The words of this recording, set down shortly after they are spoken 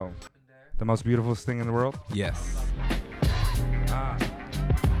the most beautiful thing in the world? Yes.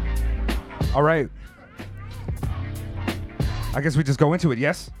 All right. I guess we just go into it,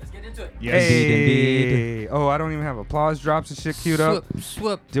 yes? Let's get into it. Yes. Indeed. Oh, I don't even have applause drops and shit queued up.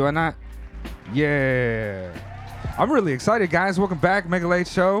 Swoop. Do I not? Yeah. I'm really excited, guys. Welcome back, Mega Late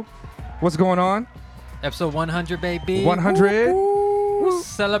Show. What's going on? Episode 100, baby. 100? Woo.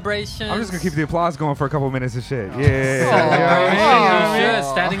 Celebration. I'm just going to keep the applause going for a couple minutes and shit. Yeah. Oh, Yeah. shit.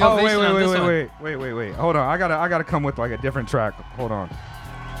 Standing Oh, ovation on this one. wait. Hold on. I gotta come with like a different track. Hold on.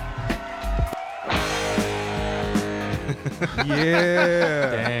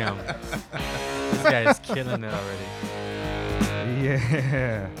 Yeah. Damn. This guy is killing it already.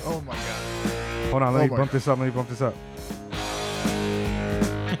 Yeah. Oh my god. Hold on, let Oh me my bump this up.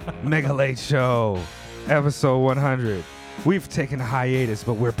 Mega Late Show, episode 100. We've taken a hiatus,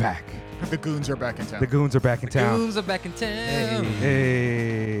 but we're back. The goons are back in town. The goons are back in town. Goons are back in town.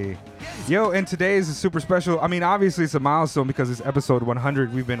 Hey. Yo, and today is a super special. I mean, obviously it's a milestone because it's episode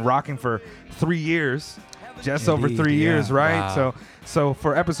 100. We've been rocking for 3 years. Just over Indeed, 3 years, yeah. right? Wow. So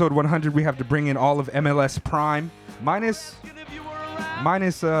for episode 100, we have to bring in all of MLS Prime, minus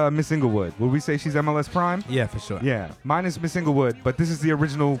Miss Inglewood. Would we say she's MLS Prime? Yeah, for sure. Yeah, minus Miss Inglewood, but this is the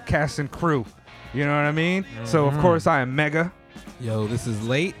original cast and crew. You know what I mean? So of course I am Mega. Yo, this is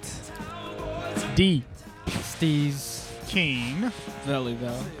late. D. Steez. King. Valley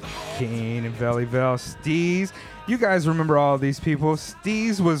Val. Kane and Valley Val, Steez. You guys remember all these people.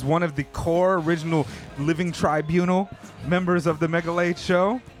 Steez was one of the core original Living Tribunal members of the Mega Late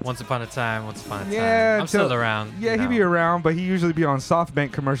Show. Once upon a time. Yeah, I'm still around. Yeah, you he'd know. be around, but he usually be on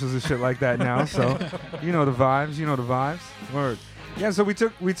SoftBank commercials and shit like that now. So you know the vibes. Word. Yeah, so we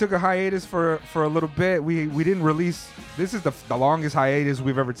took a hiatus for a little bit. We didn't release. This is the longest hiatus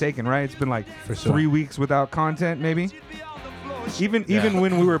we've ever taken, right? It's been like For sure. 3 weeks without content, maybe. Even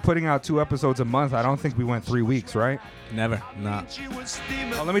when we were putting out 2 episodes a month, I don't think we went 3 weeks, right? Never. Nah.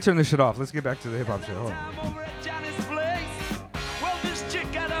 Oh, let me turn this shit off. Let's get back to the hip hop shit. Hold on.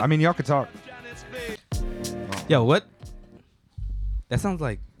 I mean, y'all could talk. Yo, what? That sounds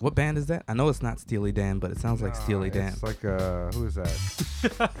like, what band is that? I know it's not Steely Dan, but it sounds like Steely Dan. It's like who is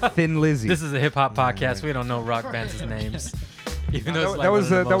that? Thin Lizzy. This is a hip hop podcast. We don't know rock bands' names. Even though it's like that was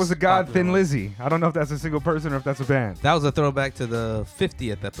one of the that was most a god popular Thin ones. Lizzy. I don't know if that's a single person or if that's a band. That was a throwback to the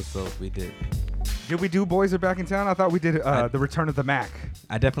 50th episode we did. Did we do Boys Are Back in Town? I thought we did the Return of the Mac.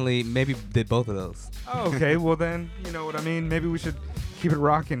 I definitely maybe did both of those. Oh, okay, well then, you know what I mean. Maybe we should keep it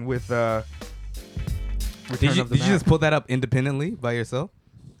rocking with Return Did you of the Mac. just pull that up independently by yourself?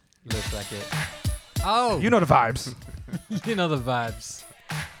 Looks like it. Oh, You know the vibes. you know the vibes.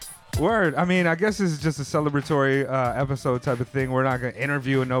 Word. I mean, I guess this is just a celebratory episode type of thing. We're not gonna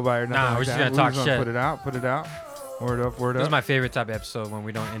interview nobody or nothing. Nah, like we're just that. gonna talk just shit. Put it out. Word up. This is my favorite type of episode when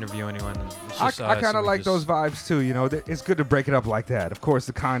we don't interview anyone. And it's I just us kind and of we like just- those vibes too. You know, it's good to break it up like that. Of course,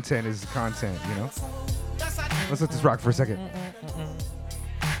 the content is the content. You know. Let's let this rock for a second.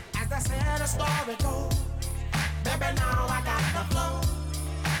 As I said, the story goes. Baby, now I got the flow.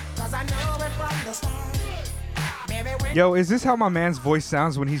 'Cause I know it from the start. Baby, when Yo, is this how my man's voice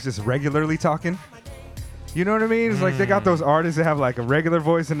sounds when he's just regularly talking? You know what I mean? It's like they got those artists that have like a regular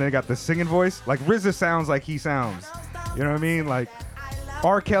voice and they got the singing voice. Like RZA sounds like he sounds. You know what I mean? Like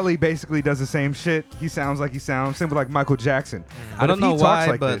R. Kelly basically does the same shit. He sounds like he sounds. Same with like Michael Jackson. I don't if he know talks why,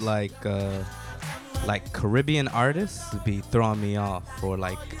 like but this- like Caribbean artists be throwing me off, or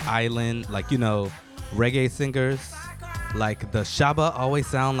like island, like, you know, reggae singers. Like the Shaba always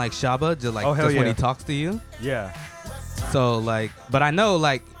sound like Shaba, just like Oh, hell just when yeah. he talks to you. Yeah. So like, but I know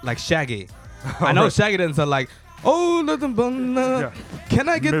like Shaggy. I know Shaggy doesn't sound like, oh, nothing but Yeah. can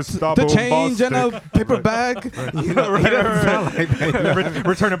I get Mr. the change and a Bombastic. paper bag? You know, he doesn't sound like that.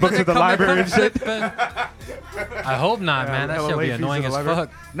 Returning books to the library and shit. I hope not, man. That hella should late be fees annoying to as the library.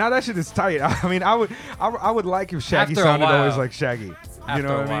 fuck. Now that shit is tight. I mean, I would like if Shaggy After a sounded always while. like Shaggy. After You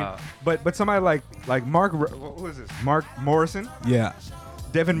know a what I mean? while. But somebody like Mark, who is this? Mark Morrison? Yeah.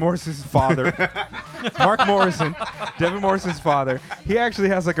 Devin Morrison's father. Mark Morrison, Devin Morrison's father. He actually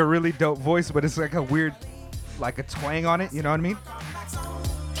has like a really dope voice, but it's like a weird, like a twang on it. You know what I mean?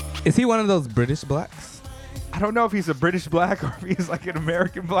 Is he one of those British blacks? I don't know if he's a British black or if he's like an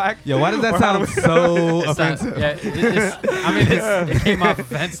American black. Yo, why does that Or how sound do we- so It's not- offensive? yeah, it came off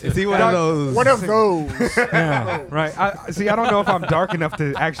offensive. Is he one of those? One of those. Yeah, right. See, I don't know if I'm dark enough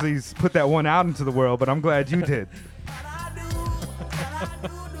to actually put that one out into the world, but I'm glad you did.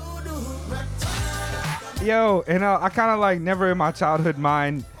 Yo, and I kind of like never in my childhood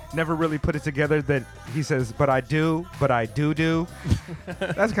mind never really put it together that he says, but I do.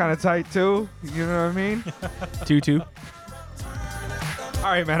 That's kind of tight too. You know what I mean? Tutu. All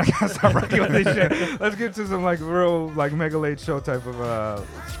right, man. I gotta stop rocking with this shit. Let's get to some like real like Mega Late Show type of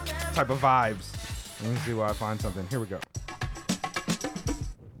vibes. Let me see where I find something. Here we go.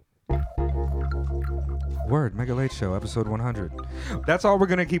 Word, Mega Late Show, episode 100. That's all we're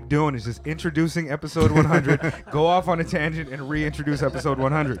gonna keep doing is just introducing episode 100, go off on a tangent, and reintroduce episode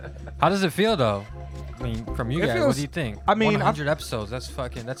 100. How does it feel though? I mean, from you It guys, feels- what do you think? I mean, 100 episodes. That's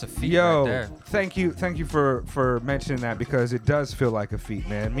a feat Yo, right there. thank you for mentioning that because it does feel like a feat,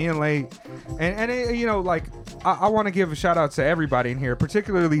 man. Me and Late, and it, you know, like I want to give a shout out to everybody in here,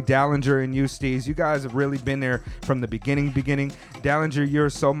 particularly Dallinger and you, Steez. You guys have really been there from the beginning. Dallinger,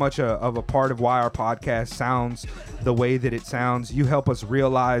 you're so much of a part of why our podcast sounds the way that it sounds. You help us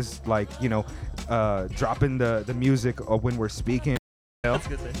realize, like, you know, dropping the music when we're speaking.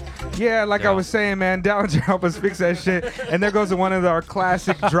 Yeah, like I was saying, man, Dallinger help us fix that shit. And there goes to one of our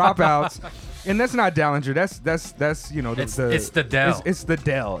classic dropouts. And that's not Dallinger. That's you know It's the Dell. It's the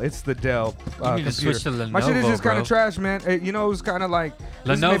Dell. It's the Dell. You need to switch to My shit is Lenovo, just kind bro. of trash, man. You know, it was kind of like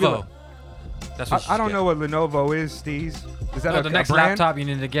this is maybe Lenovo. That's what I don't know what Lenovo is, Steez. Is that No, a the next brand? laptop you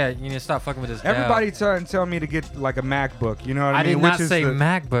need to get. You need to stop fucking with this. Dell. Everybody tell me to get like a MacBook. You know what I I mean? did not Which is say the-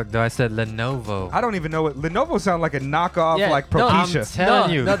 MacBook though. I said Lenovo. I don't even know what Lenovo sound like a knockoff Yeah, like no, I'm Propecia.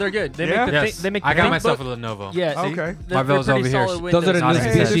 telling you. No, they're good. They Yeah? make the Yes. they make the I got ThinkBook. myself a Lenovo. Yeah. Okay. They're Marvel's pretty over here. solid Those are the Windows.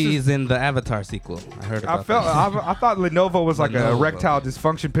 Hey, new this species in the Avatar sequel. I heard about that. I thought Lenovo was like a Lenovo. erectile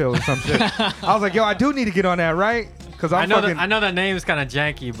dysfunction pill or some shit. I was like, yo, I do need to get on that, right? Because I I'm know fucking. that name is kind of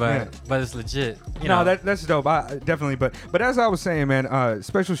janky, but Yeah. but it's legit. You No, know. that's dope. Definitely, but as I was saying, man,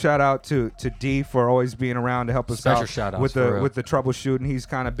 special shout out to D for always being around to help us Special out shout outs, with for real. the troubleshooting. He's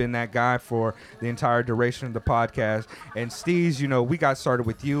kind of been that guy for the entire duration of the podcast. And Steez, you know, we got started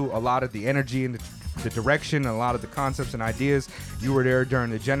with you. A lot of the energy and the direction, and a lot of the concepts and ideas. You were there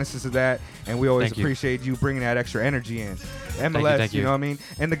during the genesis of that, and we always Thank you. appreciate you bringing that extra energy in. MLS, thank you you. know what I mean?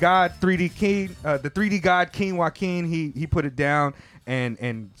 And the God 3D King, the 3D God King Joaquin, he put it down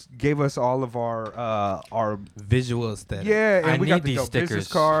and gave us all of our Visual aesthetic. yeah, and I we got need the these dope business stickers.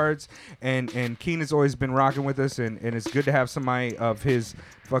 cards, and Keen has always been rocking with us, and it's good to have somebody of his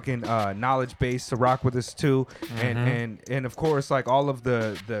fucking knowledge base to rock with us too, and of course, like all of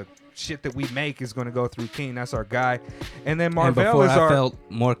the shit that we make is going to go through Keen. That's our guy, and then And Marvell before is I our felt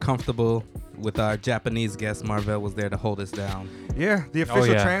more comfortable with our Japanese guest, Marvell was there to hold us down. yeah, the official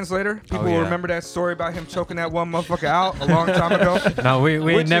yeah. translator. People yeah. will remember that story about him choking that one motherfucker out a long time ago. No, we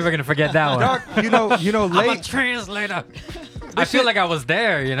Which ain't never is- gonna forget that one. Dog, you know, I'm a late. translator. I feel like I was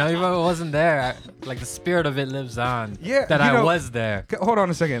there, you know, even if I wasn't there, like the spirit of it lives on. Yeah, that you I know- was there. Okay, hold on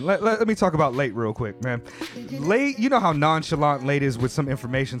a second. Let me talk about Late real quick, man. Late, you know how nonchalant Late is with some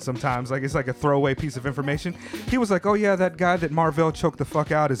information sometimes. Like, it's like a throwaway piece of information. He was like, oh, yeah, that guy that Marvell choked the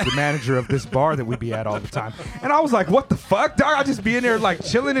fuck out is the manager of this bar that we be at all the time. And I was like, what the fuck, dog? I just be in there, like,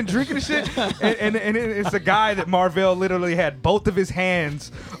 chilling and drinking and shit. And it's a guy that Marvell literally had both of his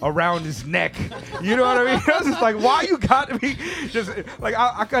hands around his neck. You know what I mean? I was just like, why you got to be just, like,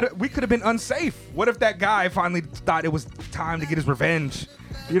 we could have been unsafe. What if that guy finally thought it was time to get his revenge?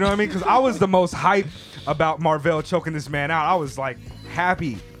 You know what I mean? Because I was the most hype about Marvell choking this man out. I was like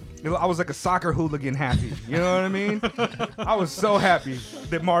happy. I was like a soccer hooligan happy. You know what I mean? I was so happy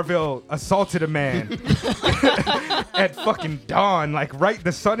that Marvell assaulted a man at fucking dawn. Like, right,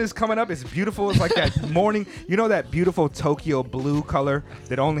 the sun is coming up. It's beautiful. It's like that morning. You know that beautiful Tokyo blue color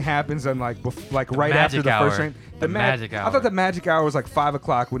that only happens on like right after magic the first hour. rain. The magic I hour. thought the magic hour was like 5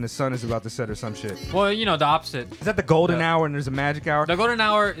 o'clock when the sun is about to set or some shit. Well, you know, the opposite. Is that the golden The- hour and there's a magic hour? The golden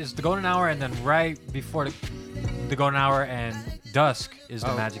hour is the golden hour, and then right before the golden hour and dusk is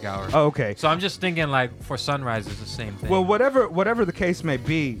the magic hour. Oh, okay. So I'm just thinking, like, for sunrise, it's the same thing. Well, whatever the case may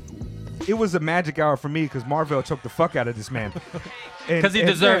be, it was a magic hour for me because Marvell choked the fuck out of this man. Because he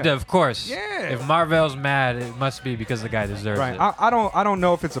deserved it, of course. Yeah. If Marvell's mad, it must be because the guy deserves Right. it. I don't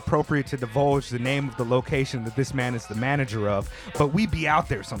know if it's appropriate to divulge the name of the location that this man is the manager of, but we be out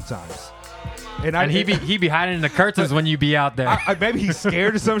there sometimes. and he be hiding in the curtains when you be out there. Maybe he's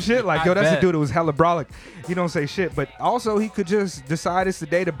scared or some shit. Like, I yo, that's bet. a dude that was hella brolic. He don't say shit. But also, he could just decide it's the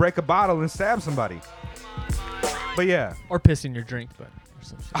day to break a bottle and stab somebody. But yeah, Or piss in your drink, but. or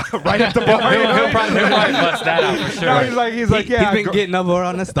some shit. right at the bar. you know? he'll probably bust that out for sure. No, he's like, yeah. He's been getting up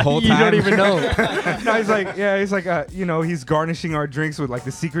on us the whole You time. don't even know. No, he's like, you know, he's garnishing our drinks with like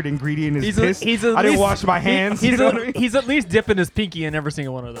the secret ingredient is piss. at I didn't least- wash my hands. He's, you know what I mean? he's at least dipping his pinky in every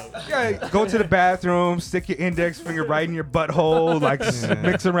single one of those. Yeah, go to the bathroom, stick your index finger right in your butthole, like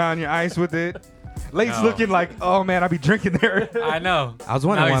mix around your ice with it. Late's No. looking like, oh man, I'll be drinking there. I know. I was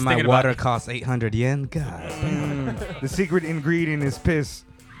wondering Now why he's my thinking about water it. costs 800 yen. God. The secret ingredient is piss.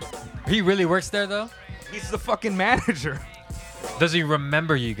 He really works there, though? He's the fucking manager. Does he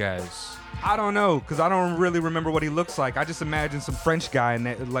remember you guys? I don't know, because I don't really remember what he looks like. I just imagine some French guy, and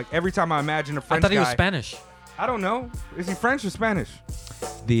that, like every time I imagine a French I thought guy, he was Spanish. I don't know. Is he French or Spanish?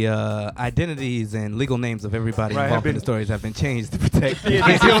 The identities and legal names of everybody Right, involved have in the been- stories have been changed to protect.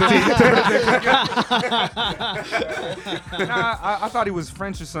 Nah, I thought he was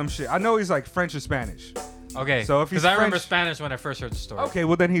French or some shit. I know he's like French or Spanish. Okay. So if he's because I remember French- Spanish when I first heard the story. Okay,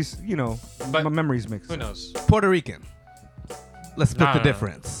 well then he's, But my memory's mixed. Who knows? Puerto Rican. Let's split No, the no, no.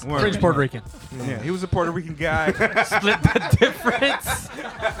 difference. Word. French Puerto Rican. Yeah, he was a Puerto Rican guy. Split the difference.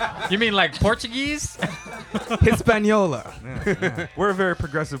 You mean like Portuguese? Hispaniola. Yeah. We're a very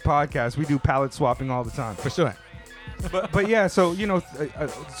progressive podcast. We do palette swapping all the time. For sure. But yeah, so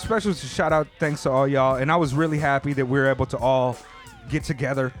special shout out, thanks to all y'all, and I was really happy that we were able to all get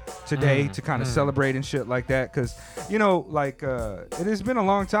together today to kind of celebrate and shit like that, because it has been a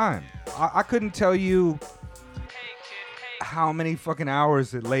long time. I couldn't tell you how many fucking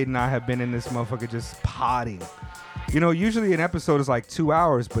hours that Lade and I have been in this motherfucker just potting. Usually an episode is like 2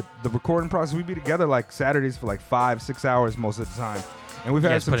 hours, but the recording process, we be together like Saturdays for like 5-6 hours most of the time. And we've You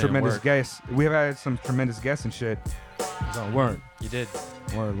had guys some put in tremendous work. guests. We have had some tremendous guests and shit. So word. You did.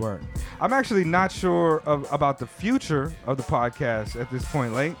 Word. I'm actually not sure about the future of the podcast at this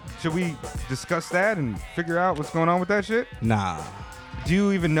point, Late. Should we discuss that and figure out what's going on with that shit? Nah. Do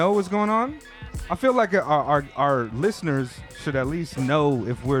you even know what's going on? I feel like our listeners should at least know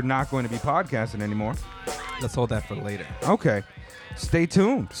if we're not going to be podcasting anymore. Let's hold that for later. Okay. Stay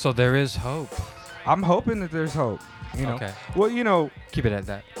tuned. So there is hope. I'm hoping that there's hope. Okay. Well, Keep it at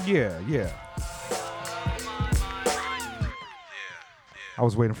that. yeah. I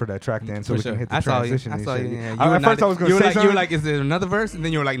was waiting for that track then so For we sure. can hit the I saw you. transition. I and saw shit. you. Yeah. At first I was going to say You something. were like, is there another verse? And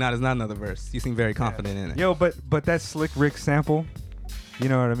then you were like, no, there's not another verse. You seem very confident in it. Yo, but that Slick Rick sample, you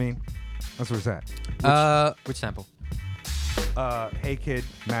know what I mean? That's where it's at. Which sample? Hey Kid,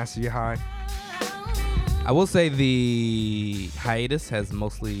 Master Your High. I will say the hiatus has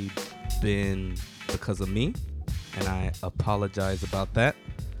mostly been because of me, and I apologize about that.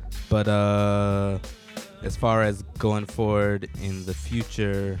 But as far as going forward in the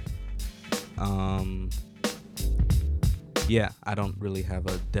future, yeah, I don't really have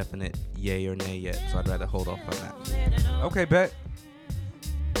a definite yay or nay yet, so I'd rather hold off on that. Okay, bet.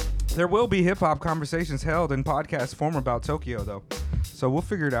 There will be hip hop conversations held in podcast form about Tokyo, though. So we'll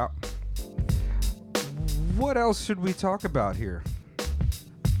figure it out. What else should we talk about here?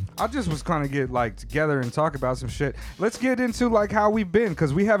 I just was kind of get like together and talk about some shit. Let's get into like how we've been,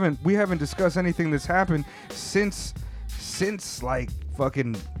 because we haven't discussed anything that's happened since like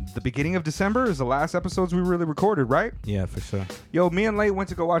fucking the beginning of December is the last episodes we really recorded, right? Yeah, for sure. Yo, me and Late went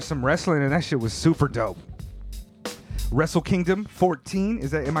to go watch some wrestling, and that shit was super dope. Wrestle Kingdom 14,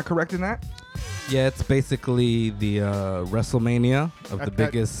 am I correct in that? Yeah, it's basically the WrestleMania of the At-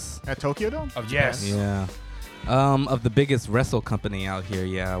 biggest. At Tokyo Dome? Of Yes. Japan? Yeah. Of the biggest wrestle company out here,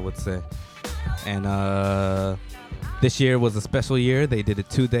 yeah, I would say. And this year was a special year. They did it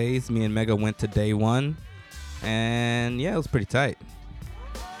 2 days. Me and Mega went to day one. And yeah, it was pretty tight.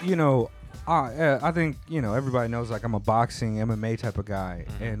 I think, everybody knows like I'm a boxing, MMA type of guy.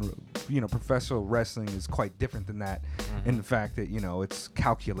 And, professional wrestling is quite different than that in the fact that, it's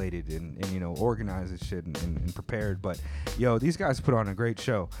calculated and organized and shit and prepared. But, these guys put on a great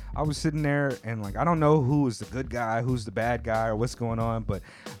show. I was sitting there and like, I don't know who is the good guy, who's the bad guy or what's going on, but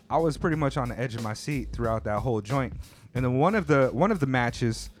I was pretty much on the edge of my seat throughout that whole joint. And then one of the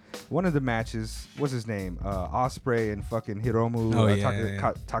matches, what's his name? Ospreay and fucking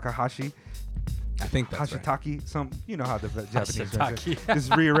Hiromu Takahashi. I think that's right. Hashitaki, you know how the Japanese Hashitaki.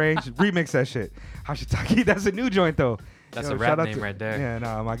 just rearrange, remix that shit. Hashitaki, that's a new joint though. That's Yo, a rap shout out name to- right there. Yeah,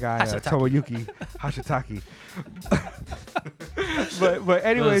 no, my guy Hashitaki. Tomoyuki Hashitaki. but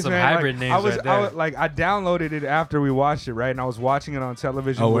anyways, some man, hybrid like, names I was right there. I downloaded it after we watched it, right? And I was watching it on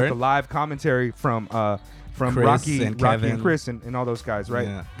television Oh, with word? the live commentary from Chris Rocky and and Kevin. Chris and all those guys, right?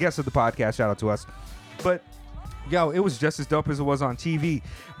 Yeah. Guests of the podcast, shout out to us. But yo, it was just as dope as it was on TV.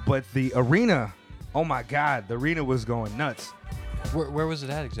 But the arena, oh my God, the arena was going nuts. Where was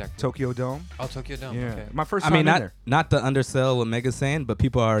it at exactly? Tokyo Dome. Oh, Tokyo Dome. Yeah, Okay. my first I time mean, in there. not to undersell what Mega's saying, but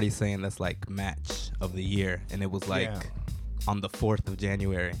people are already saying that's like match of the year. And it was like Yeah. on the 4th of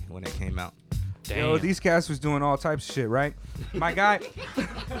January when it came out. Yo, these cats was doing all types of shit, right? My guy.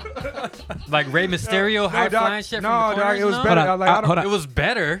 Like Rey Mysterio, high flying shit no, from the dog, corners it was and better. all? I, like, I don't- hold on. It was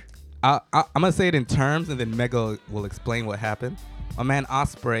better. I'm going to say it in terms, and then Mega will explain what happened. My man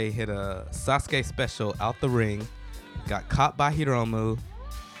Ospreay hit a Sasuke special out the ring, got caught by Hiromu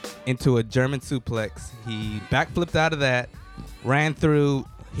into a German suplex. He backflipped out of that, ran through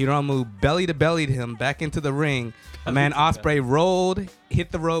Hiromu belly to bellied him back into the ring. Man, Osprey rolled,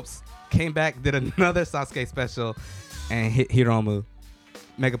 hit the ropes, came back, did another Sasuke special, and hit Hiromu.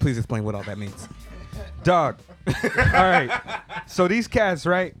 Mega, please explain what all that means. Dog. All right. So these cats,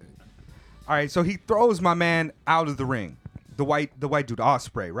 right? All right. So he throws my man out of the ring. The white dude,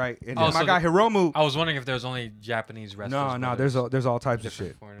 Osprey, right? And then my so guy Hiromu. I was wondering if there's only Japanese wrestlers. No, but there's all types of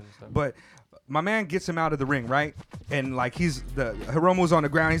different shit. foreigners and stuff. But my man gets him out of the ring, right? And like Hiromu's on the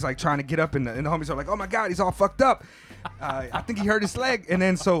ground. He's like trying to get up, and the homies are like, "Oh my god, he's all fucked up." I think he hurt his leg. And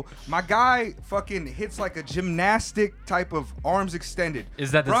then so my guy fucking hits like a gymnastic type of arms extended.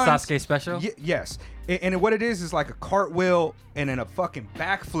 Is that the Sasuke special? Yes. And what it is like a cartwheel and then a fucking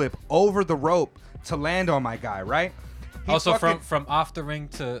backflip over the rope to land on my guy, right? He Also fucking- from off the ring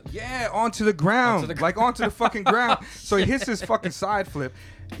to onto the ground, Onto the like onto the fucking ground. So he hits his fucking side flip.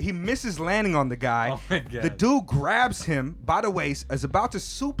 He misses landing on the guy. Oh my God. The dude grabs him by the waist, is about to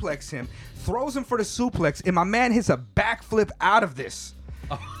suplex him, throws him for the suplex, and my man hits a backflip out of this.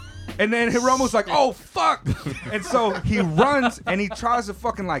 And then Hiromu's like, "Oh fuck!" And so he runs and he tries to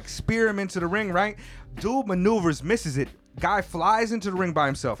fucking like spear him into the ring, right? Dude maneuvers, misses it. Guy flies into the ring by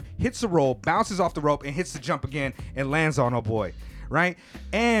himself, hits the roll, bounces off the rope, and hits the jump again and lands on oh boy, right?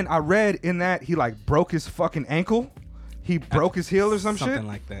 And I read in that he like broke his fucking ankle. He broke his heel or some shit. Something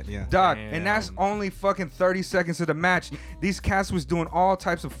like that, yeah. Dog, Damn. and that's only fucking 30 seconds of the match. These cats was doing all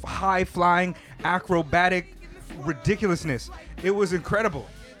types of high-flying, acrobatic ridiculousness. It was incredible.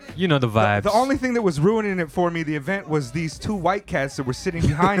 you know the vibes. The only thing that was ruining it for me, the event, was these two white cats that were sitting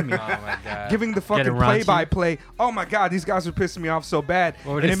behind me. Oh my god. Giving the fucking Getting raunchy. play-by-play. Oh my god, these guys were pissing me off so bad,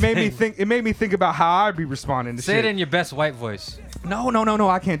 What were and they it made me saying? think. It made me think about how I'd be responding to Say shit. it in your best white voice. No,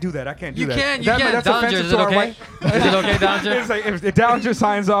 I can't do that. I can't do You that. can. You That- can. That's Downinger, offensive is to it our okay? white. Is it okay, Downinger? It's like if the Downinger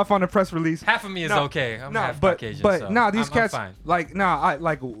signs off on a press release. Half of me is No, okay. I'm no, half but Caucasian. but so nah, these I'm cats fine. like I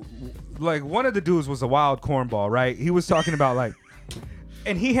like one of the dudes was a wild cornball, right? He was talking about like,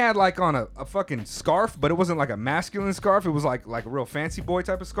 and he had like on a fucking scarf, but it wasn't like a masculine scarf. It was like a real fancy boy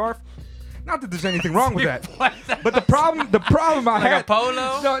type of scarf. Not that there's anything wrong with that, but the problem I Like had a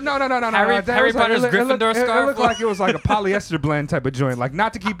polo? No. Harry That was like- Potter's it looked- Gryffindor it scarf? looked like it was like a polyester blend type of joint, like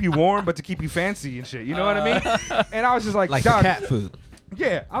not to keep you warm, but to keep you fancy and shit. You know what I mean? And I was just like, Like the dog, cat food.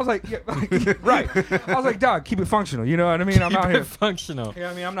 yeah. I was like, yeah, right. I was like, dog, keep it functional. You know what I mean? I'm not here. functional.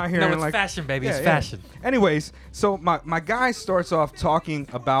 Yeah, I mean, I'm not here. No, and, it's like, fashion, baby. Yeah, It's yeah. fashion. Anyways, so my guy starts off talking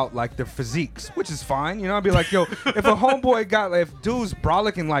about like their physiques, which is fine. You know, I'd be like, yo, if a homeboy got if dude's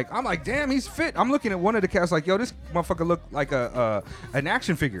brolic like, I'm like, damn, he's fit. I'm looking at one of the cats like, yo, this motherfucker look like an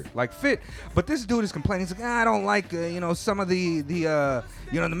action figure, like fit. But this dude is complaining. He's like, I don't like some of the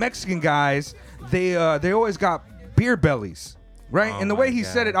Mexican guys. They always got beer bellies. Right? Oh And the way my he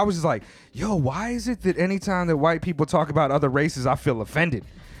said God. it, I was just like, yo, why is it that anytime that white people talk about other races, I feel offended?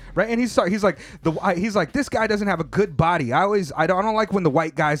 Right? And he's like, this guy doesn't have a good body. I don't like when the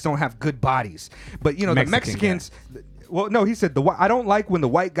white guys don't have good bodies. But the Mexican Mexicans. Well, no, he said I don't like when the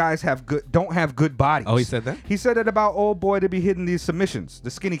white guys don't have good bodies. Oh, he said that? He said it about old boy to be hitting these submissions,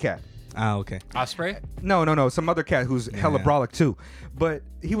 the skinny cat. Ah, okay. Osprey? No, some other cat who's hella Yeah. brolic too. But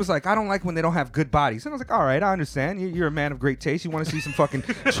he was like, I don't like when they don't have good bodies. And I was like, all right, I understand. You're a man of great taste. You want to see some fucking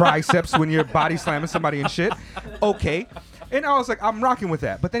triceps when you're body slamming somebody and shit. Okay. And I was like, I'm rocking with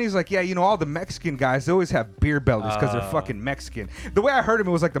that. But then he's like, yeah, all the Mexican guys, they always have beer bellies because they're fucking Mexican. The way I heard him,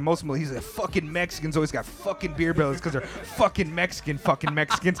 it was like the most, he's like, fucking Mexicans always got fucking beer bellies because they're fucking Mexicans.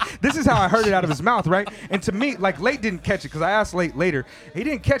 This is how I heard it out of his mouth, right? And to me, like, Late didn't catch it because I asked Late later. He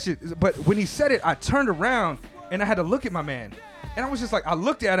didn't catch it. But when he said it, I turned around and I had to look at my man. And I was just like, I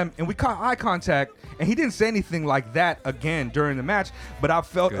looked at him and we caught eye contact and he didn't say anything like that again during the match, but I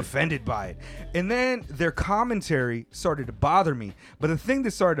felt offended by it. And then their commentary started to bother me. But the thing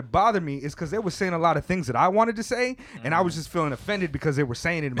that started to bother me is because they were saying a lot of things that I wanted to say, and I was just feeling offended because they were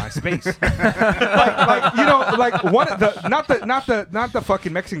saying it in my space. like one of the not the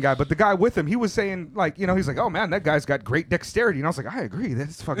fucking Mexican guy, but the guy with him, he was saying like, he's like, oh man, that guy's got great dexterity. And I was like, I agree.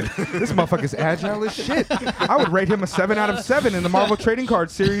 This motherfucker's agile as shit. I would rate him a 7 out of 7 in the Marvel Trading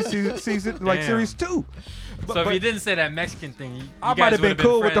Card series season like Damn. series 2. So if you didn't say that Mexican thing, you I guys might have been would've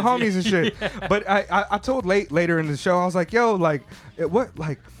cool with the friends. homies and shit. But I told later in the show, I was like, yo, like,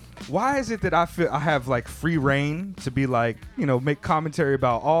 why is it that I feel I have like free reign to be like, make commentary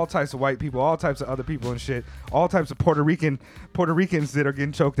about all types of white people, all types of other people and shit, all types of Puerto Ricans that are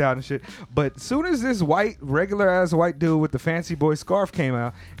getting choked out and shit. But soon as this regular ass white dude with the fancy boy scarf came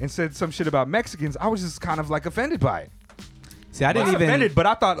out and said some shit about Mexicans, I was just kind of like offended by it. See, I didn't Not even. offended, but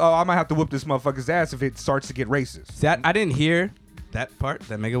I thought, I might have to whoop this motherfucker's ass if it starts to get racist. See, I didn't hear that part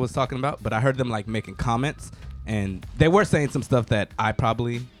that Mega was talking about, but I heard them like making comments, and they were saying some stuff that I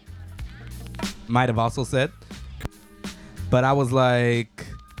probably might have also said. But I was like,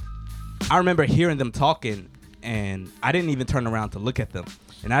 I remember hearing them talking, and I didn't even turn around to look at them.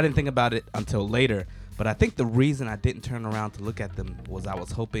 And I didn't think about it until later. But I think the reason I didn't turn around to look at them was I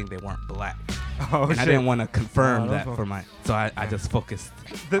was hoping they weren't black. Oh, And shit. I didn't want to confirm Oh, that that's for my. So I just focused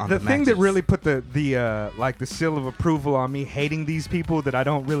on The thing that matches. really put the like the seal of approval on me hating these people that I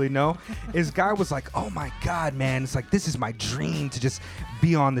don't really know is guy was like, oh my god, man, it's like this is my dream to just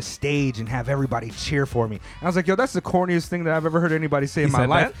be on the stage and have everybody cheer for me. And I was like, yo, that's the corniest thing that I've ever heard anybody say in He my said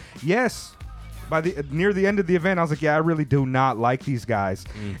life. that? Yes. By the near the end of the event, I was like, yeah, I really do not like these guys.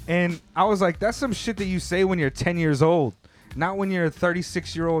 And I was like, that's some shit that you say when you're 10 years old, not when you're a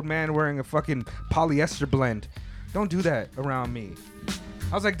 36-year-old man wearing a fucking polyester blend. Don't do that around me.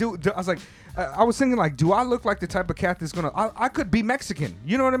 I was like, I was thinking like, do I look like the type of cat that's gonna? I could be Mexican.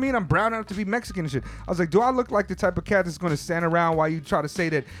 You know what I mean? I'm brown enough to be Mexican and shit. I was like, do I look like the type of cat that's gonna stand around while you try to say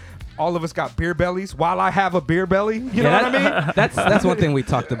that all of us got beer bellies while I have a beer belly? You know what I mean? That's one thing we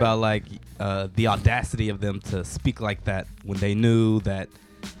talked about, like the audacity of them to speak like that when they knew that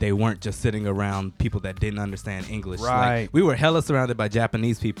they weren't just sitting around people that didn't understand English. Right. Like, we were hella surrounded by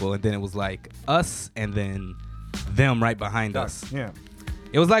Japanese people, and then it was like us and then them right behind us. Yeah.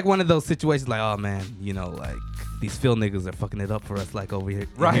 It was like one of those situations like, oh man, you know, like these Phil niggas are fucking it up for us, like over here,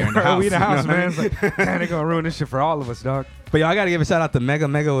 Right, here in the house. we in the you know house, what I man. mean? It's like, man, they're gonna ruin this shit for all of us, dog. But yo, I gotta give a shout out to Mega.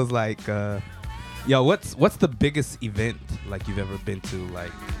 Mega was like, yo, what's the biggest event like you've ever been to?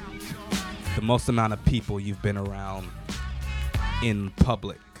 Like the most amount of people you've been around in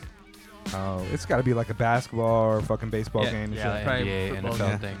public. Oh, it's got to be like a basketball or a fucking baseball game. And Yeah, shit. Probably NBA, football. NFL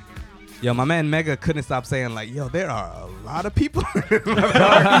Yeah. thing. Yo, my man Mega couldn't stop saying like, yo, there are a lot of people.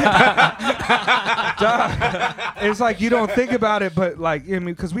 It's like you don't think about it, but like I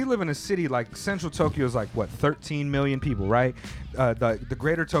mean, because we live in a city like Central Tokyo is like what 13 million people, right? The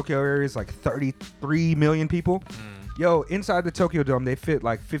greater Tokyo area is like 33 million people. Yo, inside the Tokyo Dome, they fit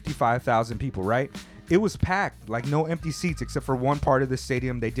like 55,000 people, right? It was packed, like no empty seats except for one part of the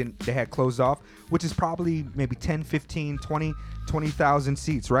stadium they had closed off, which is probably maybe 10, 15, 20,000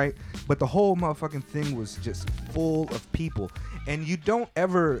 seats, right? But the whole motherfucking thing was just full of people. And you don't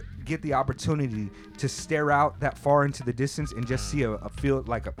ever get the opportunity to stare out that far into the distance and just see a field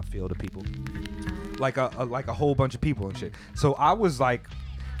like a field of people. Like a whole bunch of people and shit. So I was like,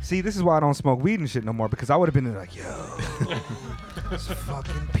 see, this is why I don't smoke weed and shit no more, because I would have been like, yo, there's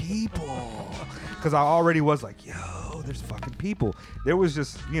fucking people. Because I already was like, yo, there's fucking people. There was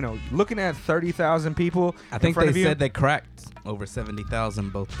just, you know, looking at 30,000 people. I think in front they of you. said they cracked over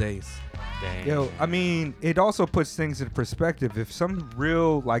 70,000 both days. Dang. Yo, I mean, it also puts things in perspective. If some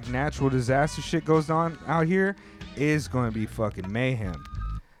real, like, natural disaster shit goes on out here, it's going to be fucking mayhem.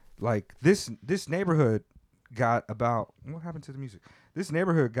 Like, this neighborhood got about... What happened to the music? This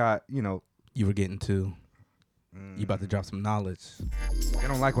neighborhood got, you know... You were getting to. You about to drop some knowledge. They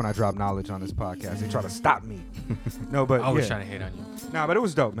don't like when I drop knowledge on this podcast. They try to stop me. No, but I was yeah. trying to hate on you. Nah, but it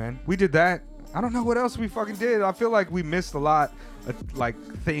was dope, man. We did that. I don't know what else we fucking did. I feel like we missed a lot of, like,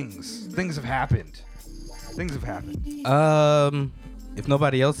 things. Things have happened. Things have happened. If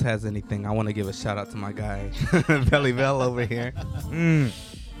nobody else has anything, I want to give a shout out to my guy, Belly Bell over here.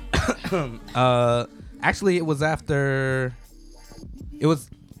 Actually, it was after. It was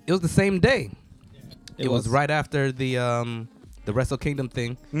the same day. It was right after the Wrestle Kingdom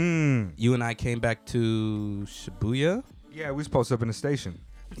thing. You and I came back to Shibuya. Yeah, we was posted up in the station.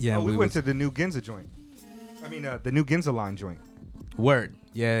 Yeah, we went was- to the new Ginza joint. I mean, the new Ginza line joint. Word.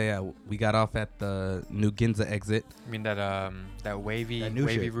 Yeah. We got off at the new Ginza exit. I mean that wavy That new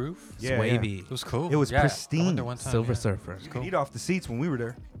wavy shit. roof. Yeah, Wavy. It was cool. It was Yeah, I pristine. went there one time, Silver yeah. Surfer. You could eat off the seats when we were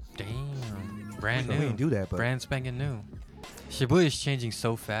there. Damn. Brand We new. didn't do that, but Brand spanking new. Shibuya is changing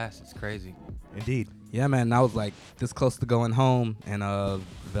so fast. It's crazy. indeed. Yeah, man. I was like this close to going home, and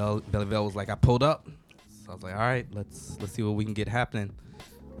Belly Bell was like, I pulled up. So I was like, all right, let's see what we can get happening.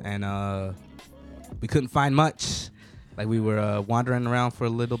 And we couldn't find much. Like we were wandering around for a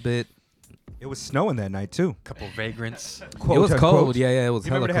little bit. It was snowing that night too. Couple vagrants. Quote, it was cold. unquote. Yeah. It was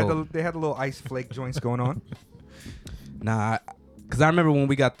You hella remember cold. they had the little ice flake joints going on. Nah, because I remember when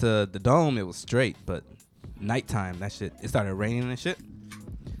we got to the dome, it was straight, but nighttime, that shit, it started raining and shit.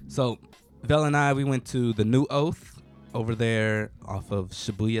 So, Vel and I, we went to the New Oath over there off of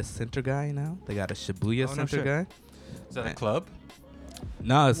Shibuya Center Guy now. They got a Shibuya Oh, no Center shit. Guy. Is that a club?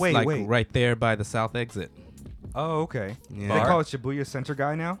 No, it's Wait, like wait. right there by the south exit. Oh, okay. Yeah. They call it Shibuya Center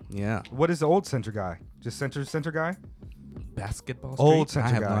Guy now. Yeah. What is the old Center Guy? Just Center Guy? Basketball Old Street? I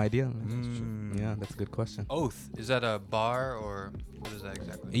Center have no Guy. idea. Mm. Yeah, that's a good question. Oath. Is that a bar or what is that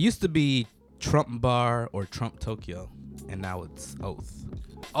exactly? It used to be Trump Bar or Trump Tokyo, and now it's Oath.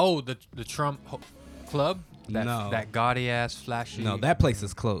 Oh, the Trump Club. No. That gaudy ass flashy. No, that place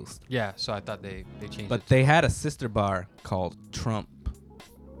is closed. Yeah, so I thought they changed But it. they had a sister bar called Trump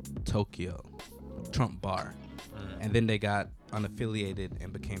Tokyo, Trump Bar, and then they got unaffiliated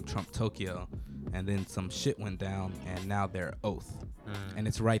and became Trump Tokyo, and then some shit went down, and now they're Oath, and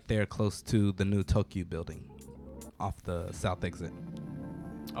it's right there close to the new Tokyo building, off the south exit.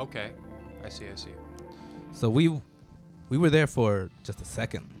 Okay, I see. So we were there for just a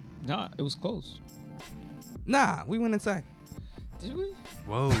second. Nah, it was closed. Nah, we went inside. Did we?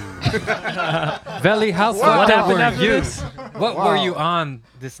 Whoa. Veli, how fucked up happened were after you? this? What were you on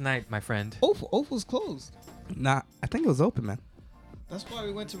this night, my friend? Oath was closed. Nah, I think it was open, man. That's why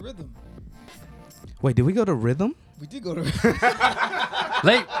we went to Rhythm. Wait, did we go to Rhythm? We did go to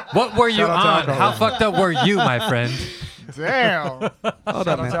Like, what were you Shout out to on? alcoholism. How fucked up were you, my friend? Damn. Hold Shout up,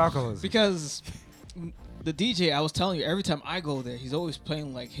 out to man. alcoholism. because the DJ, I was telling you, every time I go there, he's always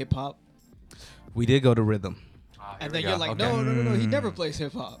playing like hip hop. We did go to Rhythm. And then you're like, no, he never plays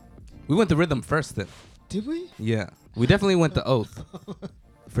hip hop. We went to Rhythm first then. Did we? Yeah. We definitely went to Oath.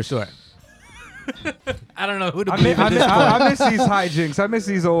 For sure. I don't know who to I believe at this point. I miss these hijinks. I miss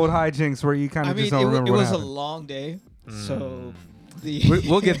these old hijinks where you kind I of mean, just don't remember it what was a happened. long day, so the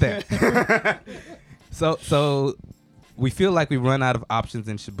We'll get there. So we feel like we run out of options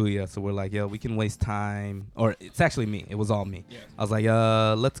in Shibuya, so we're like, yo, we can waste time. Or it's actually me. It was all me. Yeah. I was like,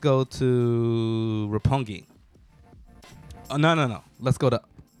 let's go to Roppongi. Oh, no. Let's go to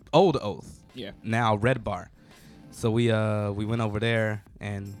Old Oath. Yeah. Now Red Bar. So we went over there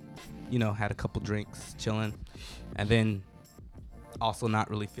and, had a couple drinks, chilling. And then also not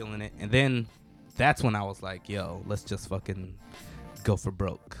really feeling it. And then that's when I was like, yo, let's just fucking go for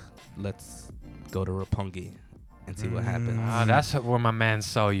broke. Let's go to Roppongi and see what happens. Ah, that's where my man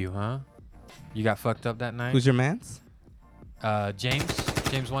saw you, huh? You got fucked up that night? Who's your mans?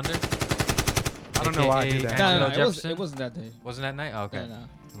 James Wonder? I don't know why I did that. Angelo no, Jefferson? it wasn't that day. Wasn't that night? Oh, okay. Yeah, no.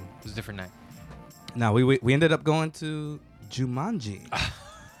 It was a different night. No, we ended up going to Jumanji.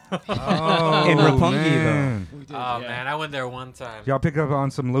 Oh, In Roppongi, man. We did, Oh, yeah. man, I went there one time. Y'all pick up on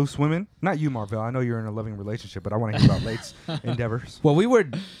some loose women? Not you, Marvell. I know you're in a loving relationship, but I want to hear about Late's endeavors. Well, we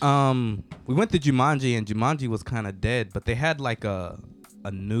went to Jumanji, and Jumanji was kind of dead, but they had like a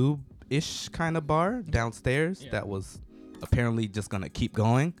noob-ish kind of bar downstairs that was apparently just gonna keep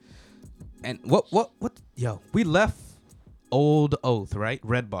going. And what? Yo, we left Old Oath, right?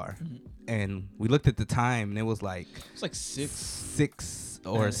 Red Bar, and we looked at the time, and it was like It's like 6. 6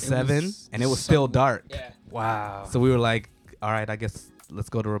 or It 7, was and it was still something. dark. Yeah. Wow. So we were like, all right, I guess let's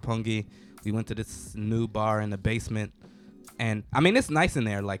go to Roppongi. We went to this new bar in the basement. And I mean, it's nice in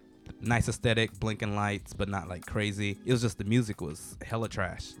there, like nice aesthetic, blinking lights, but not like crazy. It was just the music was hella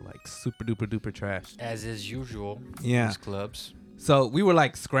trash, like super duper duper trash. As is usual. Yeah. These clubs. So we were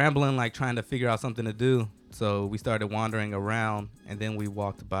like scrambling, like trying to figure out something to do. So we started wandering around, and then we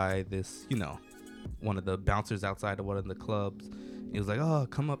walked by this, one of the bouncers outside of one of the clubs. He was like, oh,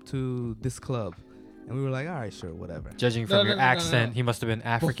 come up to this club. And we were like, all right, sure, whatever. Judging No, from no, your no, no, accent, no. he must have been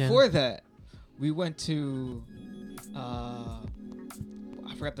African. Before that, we went to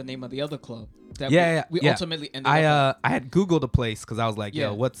I forgot the name of the other club. That we yeah. ultimately ended up I had Googled a place because I was like, Yeah.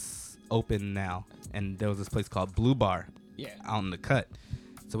 yo, what's open now? And there was this place called Blue Bar yeah. out in the cut.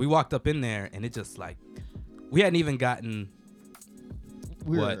 So we walked up in there, and it just like, we hadn't even gotten,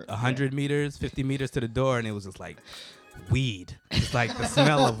 We were- 100 meters, 50 meters to the door, and it was just like weed. It's like the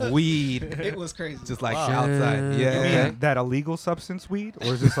smell of weed. It was crazy. Just like outside. You Yeah. mean that illegal substance weed?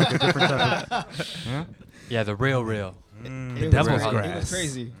 Or is this like a different type of... Yeah? Yeah, the real. It devil's was, grass. It was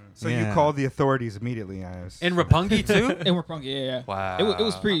crazy. So Yeah. you called the authorities immediately, I guess. In Roppongi, too? And we're punk. Yeah. Wow. It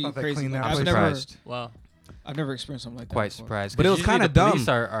was pretty I thought they crazy. cleaned Like, that I'm place surprised. Wow. I've never experienced something like that. Quite before. surprised. But it 'cause was usually kinda the police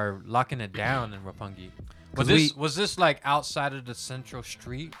dumb. are locking it down in Roppongi. 'Cause Was this like outside of the central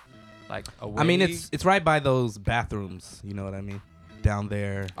street? Like away? I mean, it's right by those bathrooms. You know what I mean? Down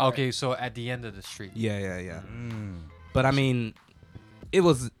there. Okay, so at the end of the street. Yeah. But I mean, it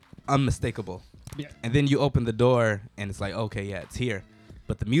was unmistakable. Yeah. And then you open the door, and it's like, okay, yeah, it's here.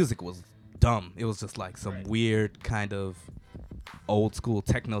 But the music was dumb. It was just like some weird kind of old school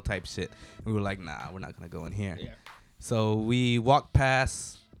techno type shit. We were like, nah, we're not gonna go in here. Yeah. So we walked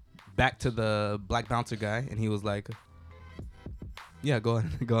past back to the black bouncer guy, and he was like, yeah, go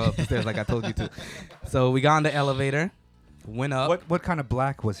up the stairs like I told you to. So we got on the elevator, went up. What kind of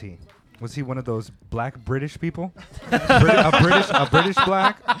black was he? Was he one of those black British people? a British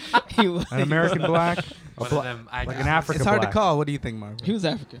black? He was. An American black? A One of them like an icons. African It's hard black. to call. What do you think, Marvin? He was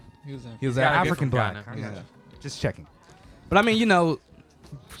African. He was Gotta get African. African from black. Ghana. Okay. Yeah. Just checking. But I mean,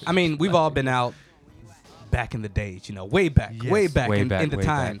 I mean, we've all been out back in the days, you know, way back Yes. Way in back, the way back.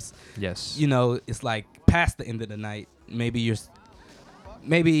 times. Yes. You know, it's like past the end of the night. Maybe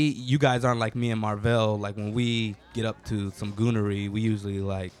you guys aren't like me and Marvell. Like when we get up to some goonery, we usually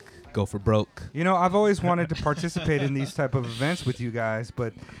like go for broke. You know, I've always wanted to participate in these type of events with you guys,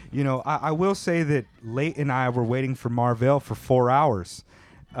 but you know, I will say that Late and I were waiting for Marvell for 4 hours.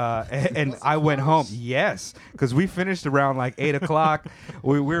 And I went home. Yes, because we finished around like 8 o'clock.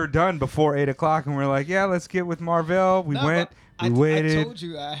 we were done before 8 o'clock, and we are like, yeah, let's get with Marvell. We No, went. but We waited. I told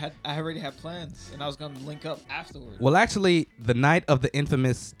you I already had plans, and I was gonna link up afterwards. Well, actually, the night of the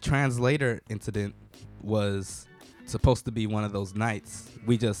infamous translator incident was supposed to be one of those nights.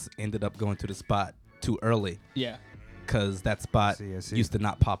 We just ended up going to the spot too early Yeah. because that spot I see. used to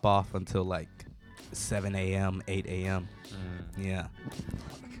not pop off until like 7 a.m., 8 a.m. Yeah.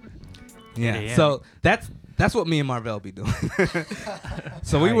 8 a.m. So that's what me and Marvell be doing.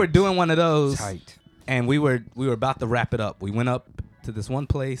 So we were doing one of those, Tight. and we were about to wrap it up. We went up to this one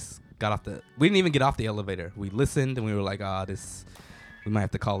place, we didn't even get off the elevator. We listened, and we were like, we might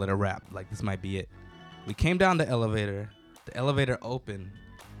have to call it a wrap. Like, this might be it. We came down the elevator opened,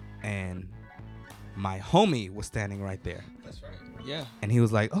 and my homie was standing right there. That's right. Yeah. And he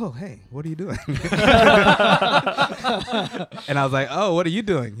was like, oh, hey, what are you doing? And I was like, oh, what are you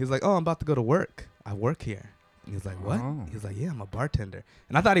doing? He was like, oh, I'm about to go to work. I work here. And he was like, what? Oh. He was like, yeah, I'm a bartender.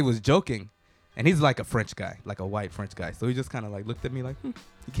 And I thought he was joking. And he's like a French guy, like a white French guy. So he just kind of like looked at me like, He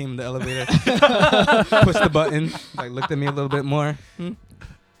came in the elevator, pushed the button, like looked at me a little bit more. And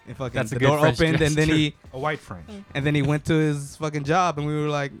fucking That's a the good door French opened, and then gesture. A white French. he went to his fucking job, and we were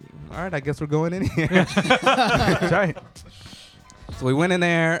like, all right, I guess we're going in here. Tight. So we went in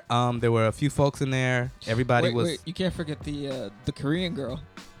there. There were a few folks in there. Everybody was. Wait, you can't forget the Korean girl.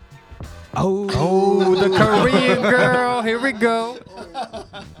 Oh, the Korean girl. Here we go.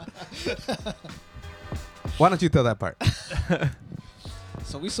 Why don't you tell that part?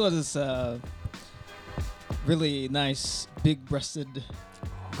 So we saw this really nice, big-breasted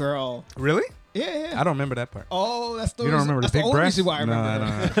girl. Really? Yeah. I don't remember that part. Oh, that's the You don't reason, remember the that's the big only breast? reason why I No,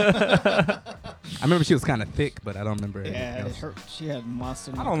 remember. I don't. I remember she was kind of thick, but I don't remember anything Yeah, else. she had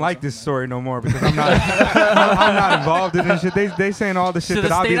monster. I neck don't or like this something story no more because I'm not I'm not involved in this shit. They saying all the shit Shoulda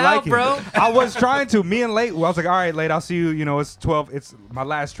that I'll be stayed out, liking. bro. I was trying to. Me and Late, well, I was like, all right, Late, I'll see you. You know, it's 12. It's my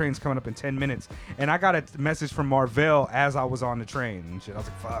last train's coming up in 10 minutes. And I got a message from Marvell as I was on the train and shit. I was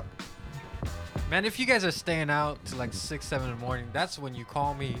like, fuck. Man, if you guys are staying out to like 6, 7 in the morning, that's when you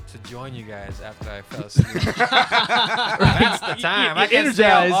call me to join you guys after I fell asleep. That's the time. I can stay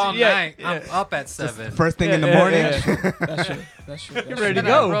out energized, all yeah, night. yeah. I'm up at 7. First thing in the morning. That's true. That's true. You're ready to Then I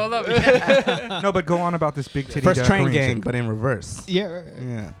go. roll up. No, but go on about this big titty. First train Korean gang, chick. but in reverse. Yeah, right, right.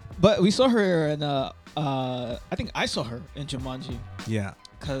 Yeah. But we saw her in I think I saw her in Jumanji Yeah.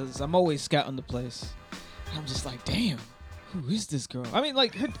 because I'm always scouting the place. And I'm just like, damn, who is this girl? I mean,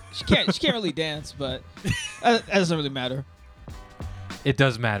 like, she can't really dance, but that doesn't really matter. It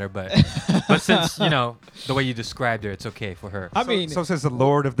does matter, but since, you know, the way you described her, it's okay for her. I mean, So says the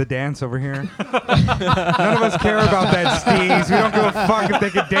Lord of the Dance over here. None of us care about that steez. We don't give a fuck if they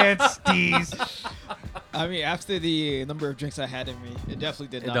can dance steez. I mean, after the number of drinks I had in me, it definitely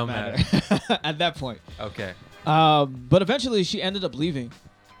did It not don't matter at that point. Okay. But eventually, she ended up leaving,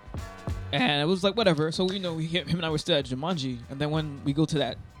 and it was like whatever. So him and I were still at Jumanji, and then when we go to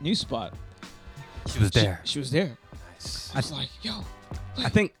that new spot, She was there. She was there. Nice. I was like, yo. I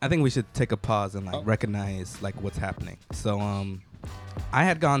think we should take a pause and like Oh. recognize like what's happening. So I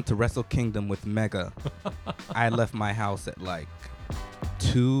had gone to Wrestle Kingdom with Mega. I had left my house at like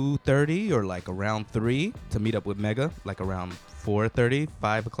 2:30 or like around 3 to meet up with Mega, like around 4:30,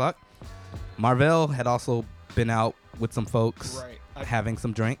 5 o'clock. Marvell had also been out with some folks Right. having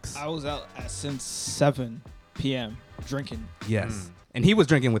some drinks. I was out since 7 p.m. drinking. Yes. And he was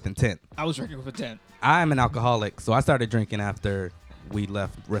drinking with intent. I was drinking with a 10. I'm an alcoholic, so I started drinking after we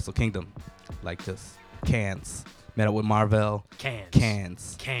left Wrestle Kingdom. Like just cans. Met up with Marvell.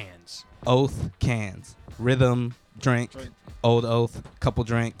 Cans. Oath, cans. Rhythm, drink. Old Oath, couple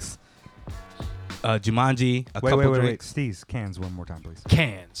drinks. Jumanji, a couple Wait. drinks. Steez, cans one more time, please.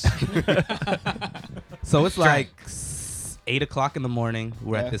 Cans. So it's like 8 o'clock in the morning.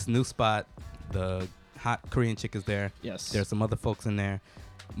 We're Yeah. at this new spot. The hot Korean chick is there. Yes. There's some other folks in there.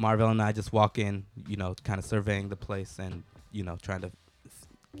 Marvell and I just walk in, you know, kind of surveying the place and, you know, trying to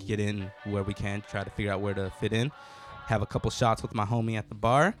get in where we can, try to figure out where to fit in. Have a couple shots with my homie at the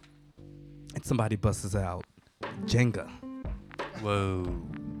bar. And somebody busts out Jenga. Whoa.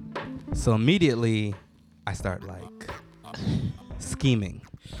 So immediately I start like scheming.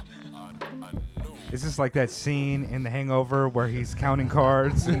 Is this like that scene in The Hangover where he's counting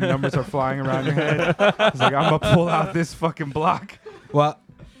cards and numbers are flying around your head? He's like, I'm gonna pull out this fucking block. Well,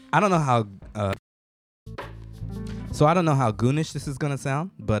 I don't know how. So I don't know how goonish this is gonna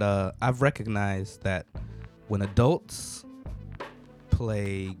sound, but I've recognized that when adults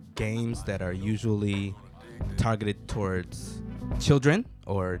play games that are usually targeted towards children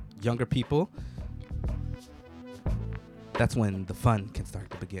or younger people, that's when the fun can start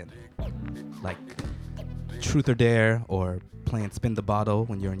to begin. Like Truth or Dare or playing Spin the Bottle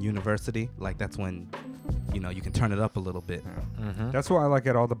when you're in university. Like that's when, you can turn it up a little bit. Mm-hmm. That's why I like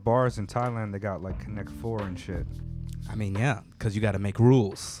at all the bars in Thailand, they got like Connect 4 and shit. I mean, yeah, because you got to make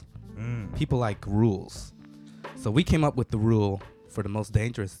rules. People like rules. So we came up with the rule for the most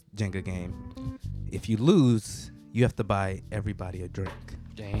dangerous Jenga game. If you lose, you have to buy everybody a drink.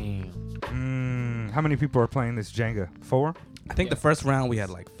 Damn. How many people are playing this Jenga? 4? I think the first round we had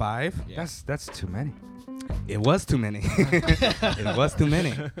like 5. Yeah. That's too many. It was too many. It was too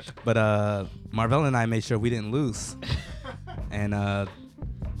many. But Marvell and I made sure we didn't lose. And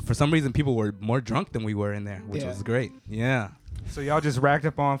for some reason, people were more drunk than we were in there, which Yeah. was great. Yeah. So y'all just racked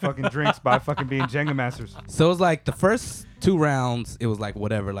up on fucking drinks by fucking being Jenga masters. So it was like the first 2 rounds, it was like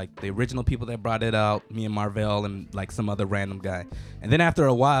whatever, like the original people that brought it out, me and Marvell and like some other random guy. And then after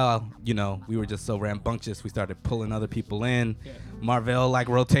a while, we were just so rambunctious, we started pulling other people in. Yeah. Marvell like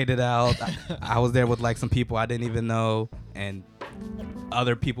rotated out. I was there with like some people I didn't even know, and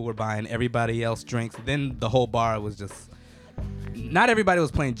other people were buying everybody else drinks. Then the whole bar was just, not everybody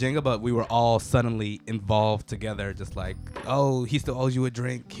was playing Jenga, but we were all suddenly involved together, just like, oh, he still owes you a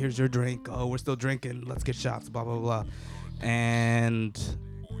drink. Here's your drink. Oh, we're still drinking. Let's get shots, blah, blah, blah. And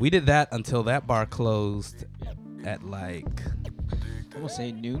we did that until that bar closed at like... I'm gonna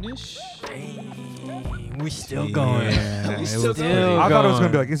say noonish. Dang, we still going. Yeah, We it still was going. pretty- I thought it was gonna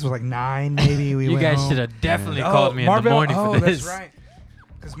be going. like this was like 9 maybe. We You went guys home. should have definitely Oh, called me in the Marvell- morning for this. That's right.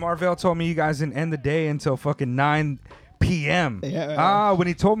 Because Marvell told me you guys didn't end the day until fucking 9 p.m. Yeah. When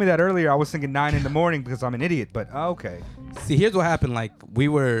he told me that earlier, I was thinking 9 in the morning because I'm an idiot. But okay. See, here's what happened. Like,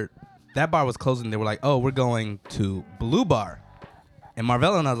 that bar was closing. They were like, oh, we're going to Blue Bar. And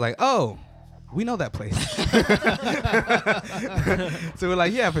Marvell and I was like, oh, we know that place. So we're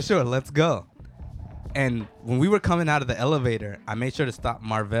like, yeah, for sure. Let's go. And when we were coming out of the elevator, I made sure to stop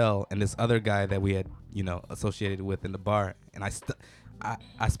Marvell and this other guy that we had, associated with in the bar. And I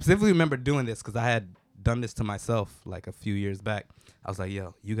specifically remember doing this because I had done this to myself like a few years back. I was like,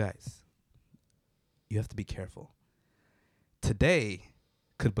 yo, you guys, you have to be careful. Today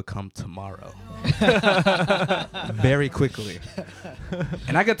could become tomorrow. Very quickly.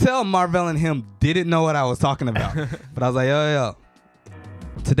 And I could tell Marvell and him didn't know what I was talking about. But I was like, yo.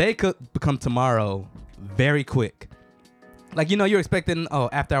 Today could become tomorrow very quick. Like, you're expecting,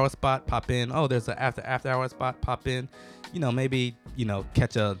 after hour spot, pop in. Oh, there's an after hour spot, pop in. Maybe,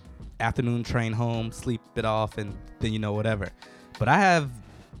 catch a afternoon train home, sleep it off, and then, whatever. But I have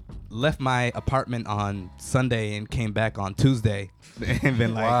left my apartment on Sunday and came back on Tuesday and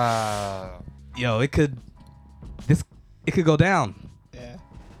been like, Wow. yo, it could go down. Yeah.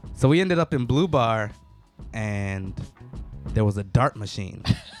 So we ended up in Blue Bar, and there was a dart machine.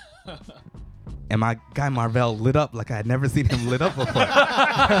 And my guy Marvell lit up like I had never seen him lit up before.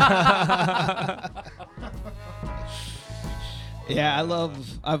 Yeah,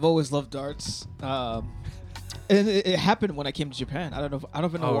 I've always loved darts. And it happened when I came to Japan. I don't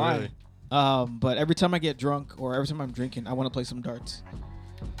even know Oh, why. really? But every time I get drunk or every time I'm drinking, I want to play some darts.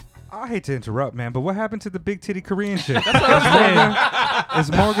 I hate to interrupt, man, but what happened to the big titty Korean shit? I'm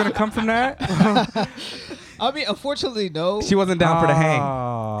Is more gonna come from that? I mean, unfortunately, no. She wasn't down for the hang.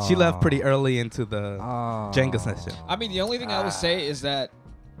 Oh. She left pretty early into the Oh. Jenga session. I mean, the only thing I would say is that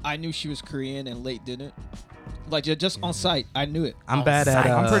I knew she was Korean and Late didn't. Like, just on sight, I knew it. I'm On bad at sight.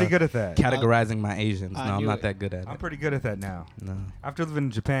 I'm pretty good at that. categorizing my Asians. I No, I'm knew not it. that good at I'm it. pretty good at that now. No. After living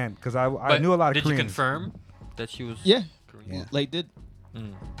in Japan, because I But knew a lot of did Koreans. you confirm that she was Yeah, Korean? Yeah. Late did.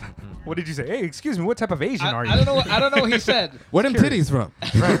 Mm. What did you say? Hey, excuse me, what type of Asian are you? I don't know. I don't know what he said. Where them titties from?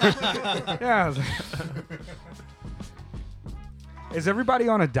 Yeah. I was like- Is everybody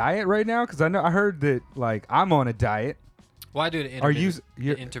on a diet right now? Because I heard that like I'm on a diet. Well, I do the Are you?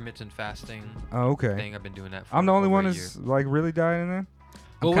 intermittent fasting Oh, okay. thing. I've been doing that for I'm the only over one a that's year. like really dieting then. I'm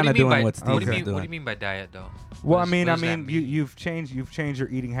Well, what do kind you of mean doing by what Steve what is do you mean? doing. What do you mean by diet, though? Well, What I mean, does that mean? you've changed your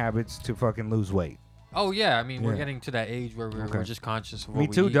eating habits to fucking lose weight. Oh yeah, I mean we're Yeah. getting to that age where we're Okay. just conscious of what Me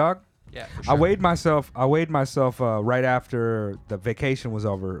we too, eat. dog. Yeah, for I sure. weighed myself right after the vacation was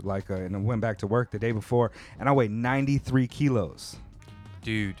over, and I went back to work the day before, and I weighed 93 kilos.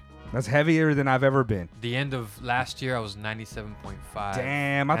 Dude, That's heavier than I've ever been. The end of last year, I was 97.5.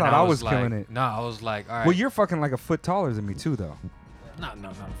 Damn, I And thought I was like, killing it. No, I was like, all right. Well, you're fucking like a foot taller than me too, though. not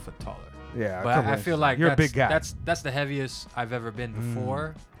a foot taller. Yeah, a But couple I feel inches. like you're a that's, big guy. that's the heaviest I've ever been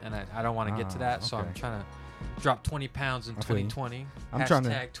before, and I don't want to get to that, so I'm okay. trying to drop 20 pounds in I feel you. 2020. I'm trying to-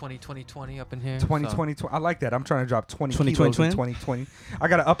 Hashtag 2020 up in here. 2020. I like that. I'm trying to drop 20 20, kilos 20, in 2020. I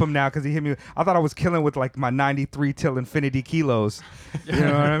gotta up him now because he hit me. I thought I was killing with like my 93 till infinity kilos. You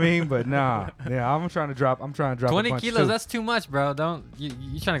know what I mean? But nah. Yeah, I'm trying to drop. 20 a bunch kilos. too. That's too much, bro. Don't you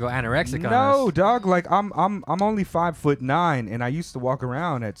trying to go anorexic on No, us? dog. Like I'm only 5'9", and I used to walk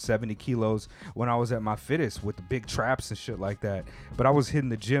around at 70 kilos when I was at my fittest with the big traps and shit like that. But I was hitting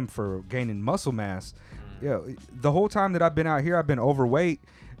the gym for gaining muscle mass. Yeah, the whole time that I've been out here, I've been overweight,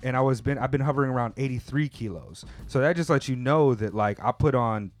 and I've been hovering around 83 kilos. So that just lets you know that like I put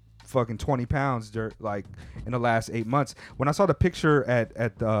on fucking 20 pounds like in the last 8 months. When I saw the picture at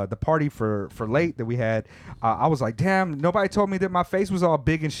the party for late that we had, I was like, damn, nobody told me that my face was all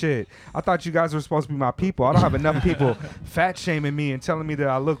big and shit. I thought you guys were supposed to be my people. I don't have enough people fat shaming me and telling me that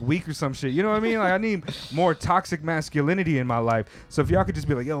I look weak or some shit. You know what I mean? Like I need more toxic masculinity in my life. So if y'all could just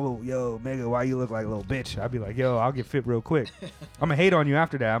be like, yo, Mega, why you look like a little bitch? I'd be like, yo, I'll get fit real quick. I'm gonna hate on you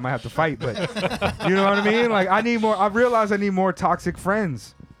after that. I might have to fight, but you know what I mean? Like I need more. I realize I need more toxic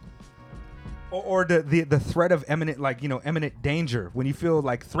friends. Or the threat of imminent danger. When you feel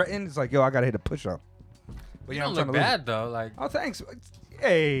like threatened, it's like, yo, I gotta hit a push up. But You know don't what I'm look trying to bad though. Like, Oh, thanks.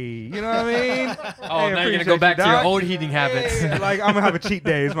 Hey, you know what I mean? oh, Hey, now you're gonna appreciate go back you, to your dog. old eating habits. Hey, like I'm gonna have a cheat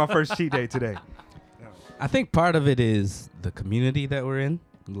day. It's my first cheat day today. I think part of it is the community that we're in.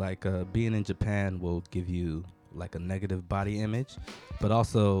 Like being in Japan will give you like a negative body image, but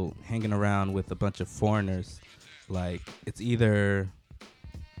also hanging around with a bunch of foreigners, like it's either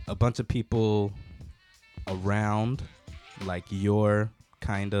a bunch of people around like your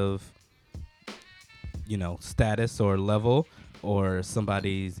kind of status or level, or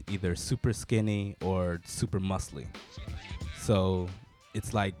somebody's either super skinny or super muscly. So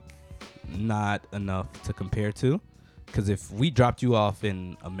it's like not enough to compare to, because if we dropped you off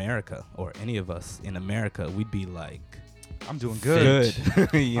in America, or any of us in America, we'd be like, I'm doing good.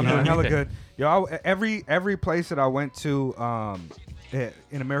 You I'm know? doing hella good. Yo, every place that I went to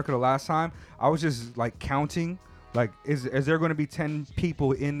in America the last time, I was just like counting. Like, is there going to be 10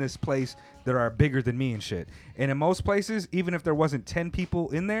 people in this place that are bigger than me and shit? And in most places, even if there wasn't 10 people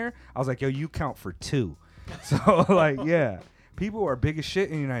in there, I was like, yo, you count for 2. So, like, yeah. People are big as shit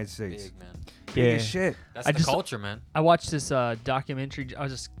in the United States. Big, man. Big as shit. That's I the just- culture, man. I watched this documentary. I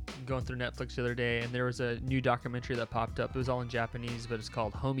was just going through Netflix the other day, and there was a new documentary that popped up. It was all in Japanese, but it's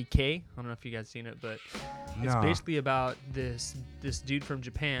called Homie K. I don't know if you guys seen it, but it's Nah. basically about this dude from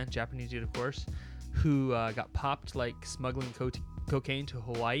Japan, Japanese dude, of course, who got popped like smuggling cocaine to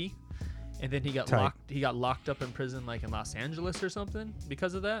Hawaii, and then he got Tight. locked up in prison like in Los Angeles or something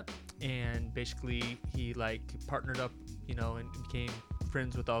because of that. And basically he like partnered up, and became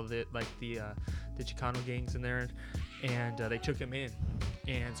friends with all the Chicano gangs in there, and they took him in,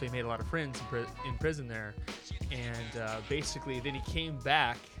 and so he made a lot of friends in prison there, and basically then he came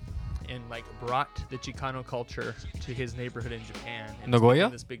back and like brought the Chicano culture to his neighborhood in Japan. And it's Nagoya?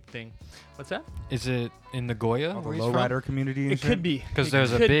 become this big thing. What's that? Is it in Nagoya? All the where he's from? lowrider community and It shit? could be 'Cause It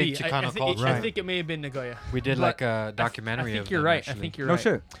there's a could big be. Chicano I culture. I Right. think it may have been Nagoya. We did But like a documentary I think of you're them, right. actually. I think you're No right.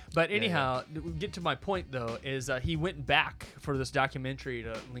 shit. But Yeah, anyhow, get to my point though is he went back for this documentary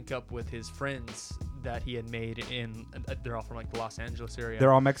to link up with his friends that he had made in. They're all from like the Los Angeles area.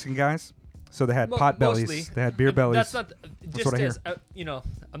 They're all Mexican guys? So they had pot Mostly. bellies. They had beer bellies. That's not just what I as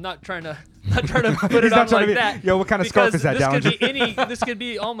I'm not trying to put it He's on not trying to like be- that. Yo, what kind of scarf because is that, this Dallinger? could be this could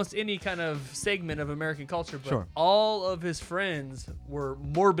be almost any kind of segment of American culture. But Sure. all of his friends were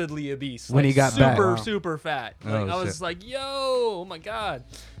morbidly obese. When he got back. super Wow. super fat. Oh, Like, I was shit. like, yo, oh my god.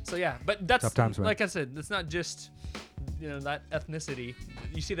 So yeah, but that's Tough times, man. like I said, it's not just that ethnicity.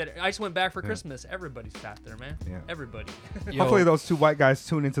 You see that I just went back for Christmas. Everybody's fat there, man. Yeah. Everybody. Yo, Hopefully those 2 white guys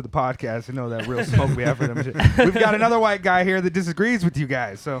tune into the podcast and know that real smoke we have for them. and shit. We've got another white guy here that disagrees with you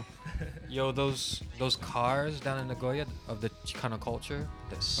guys. So Yo, those cars down in Nagoya of the Chicano culture,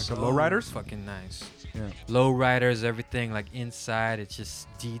 they're so the lowriders? fucking nice. yeah. Lowriders, everything like inside, it's just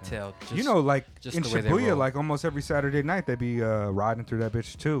detailed. Just, like just in the way they Shibuya, roll. like almost every Saturday night, they be riding through that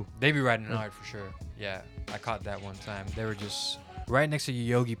bitch too. they be riding hard for sure. Yeah, I caught that one time. They were just right next to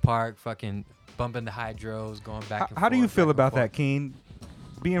Yogi Park, fucking bumping the hydros, going back and forth. How do you feel back and about forth. that, Keen?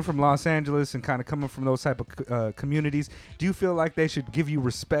 Being from Los Angeles and kind of coming from those type of communities, do you feel like they should give you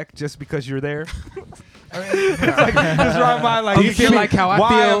respect just because you're there? It's like, just rhyme my like. Do you feel like how I why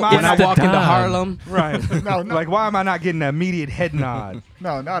feel am I when I not- walk into Don. Harlem? Right. No, Like, why am I not getting an immediate head nod?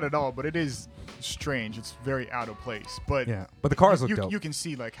 No, not at all. But it is strange. It's very out of place. But Yeah. But the cars look you, dope. you can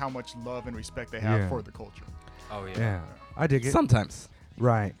see like how much love and respect they have Yeah. for the culture. Oh yeah. Yeah. I dig it. Sometimes.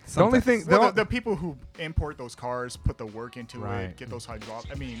 Right. The only Sometimes. thing. Well, the people who import those cars, put the work into Right. it, get those hydraulic.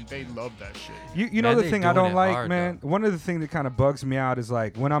 I mean, they love that shit. You know Man, the they thing I doing don't it like, hard, man. though. One of the things that kind of bugs me out is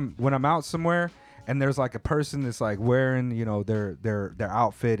like when I'm out somewhere and there's like a person that's like wearing their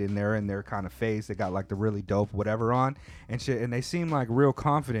outfit and they're in their kind of face. They got like the really dope whatever on and shit, and they seem like real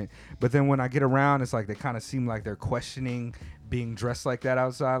confident. But then when I get around, it's like they kind of seem like they're questioning being dressed like that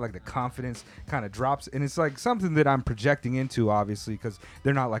outside. Like the confidence kind of drops, and it's like something that I'm projecting into, obviously, because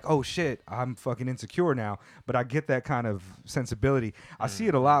they're not like, oh shit, I'm fucking insecure now. But I get that kind of sensibility. I see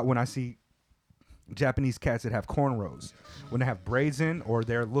it a lot when I see Japanese cats that have cornrows, when they have braids in, or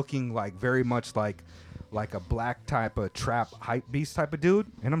they're looking like very much like a black type of trap hype beast type of dude,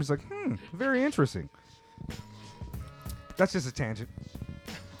 and I'm just like, very interesting. That's just a tangent.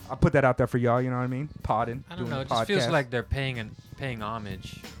 I put that out there for y'all. You know what I mean? Podding. I don't doing know. a It just feels podcast. like they're paying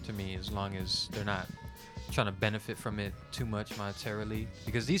homage to me, as long as they're not trying to benefit from it too much monetarily.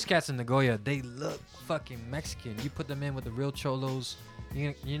 Because these cats in Nagoya, they look fucking Mexican. You put them in with the real cholos,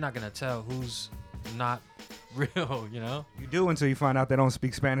 you're not gonna tell who's not real. You know? You do until you find out they don't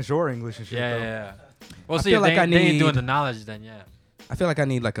speak Spanish or English and shit. Yeah, though. yeah, yeah. Well, I see, feel if like they, I they ain't need- doing the knowledge, then yeah. I feel like I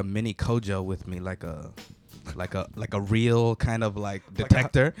need like a mini Kojo with me, like a real kind of like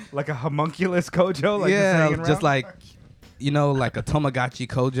detector. Like a homunculus Kojo. Like yeah, hanging just around? like like a Tamagotchi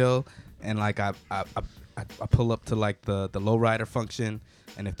Kojo, and like I pull up to like the lowrider function,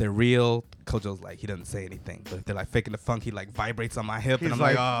 and if they're real, Kojo's like he doesn't say anything, but if they're like faking the funk, he like vibrates on my hip, He's and I'm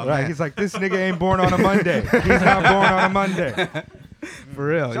like, like, oh right. man. He's like, this nigga ain't born on a Monday. He's not born on a Monday. for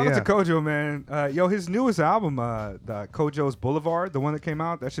real. Shout yeah. out to Kojo, man. Yo, his newest album, the Kojo's Boulevard, the one that came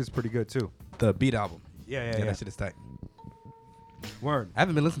out, that shit's pretty good too. The Beat album. Yeah, That shit is tight. Word. I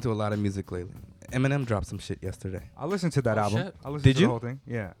haven't been listening to a lot of music lately. Eminem dropped some shit yesterday. I listened to that Oh, album. shit. I listened Did to you? the whole thing.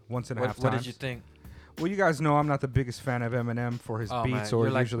 Yeah, once and a half What times. did you think? Well, you guys know I'm not the biggest fan of Eminem for his Oh, beats man, or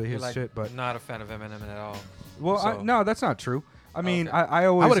you're like- usually you're his like shit, but not a fan of Eminem at all. well, so- no, that's not true. I mean, Okay. I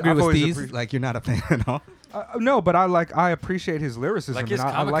always I would agree I've with always Steve. Like you're not a fan at all. no, but I appreciate his lyricism Like his and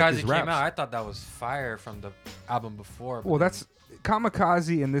I like Kamikaze his came raps. out, I thought that was fire from the album before. but Well, then- that's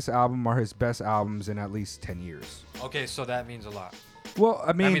Kamikaze and this album are his best albums in at least 10 years. okay. So that means a lot. Well,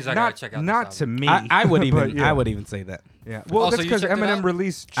 I mean, means I gotta not check out this not to album. me. I would even but yeah. I would even say that. Yeah. Well, Oh, so that's you because checked it Eminem out?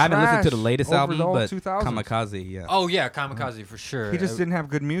 released. I haven't listened to the trash latest over album, the whole but 2000s. Kamikaze, yeah. Oh yeah, Kamikaze for sure. He just didn't have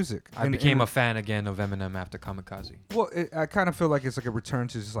good music. I became a fan again of Eminem after Kamikaze. Well, I kind of feel like it's like a return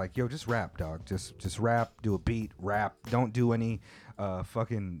to just like, yo, just rap, dog. Just rap, do a beat, rap. Don't do any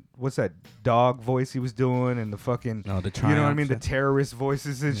fucking what's that dog voice he was doing and the fucking No, the you know what I Triumph mean, the shit. terrorist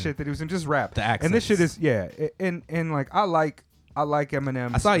voices and shit that he was in. Just rap. The And this shit accents. is and like I like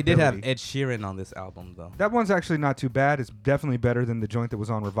Eminem. I saw he did have Ed Sheeran on this album though. That one's actually not too bad. It's definitely better than the joint that was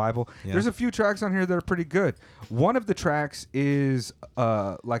on Revival. Yeah. There's a few tracks on here that are pretty good. One of the tracks is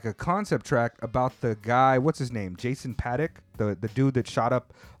like a concept track about the guy, what's his name? Jason Paddock, the dude that shot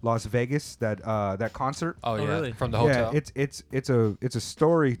up Las Vegas, that concert. Oh yeah, really? from the hotel. Yeah, it's a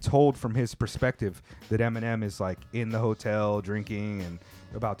story told from his perspective that Eminem is like in the hotel drinking and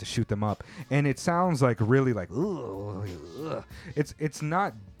about to shoot them up, and it sounds like really like ugh. It's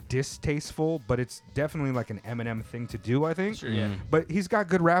not distasteful, but it's definitely like an Eminem thing to do, I think. Sure, yeah. But he's got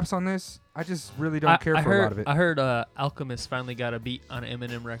good raps on this. I just really don't care for a lot of it. I heard Alchemist finally got a beat on an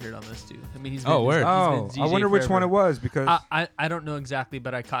Eminem record on this too. I mean, he's been, Oh, word. he's Oh, been I DJ wonder which one forever. it was because I don't know exactly,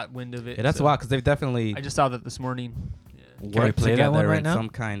 but I caught wind of it. Yeah, that's so wild because they've definitely I just saw that this morning. Yeah. we worked play that together one right in now? some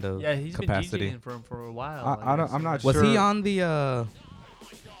kind of Yeah, he's capacity. been DJing for him for a while. I don't- I'm not Was sure. he on the?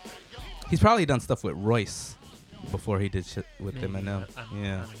 He's probably done stuff with Royce before he did shit with Eminem.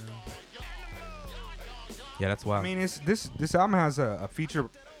 Yeah, yeah, that's wild. I mean, this album has a feature.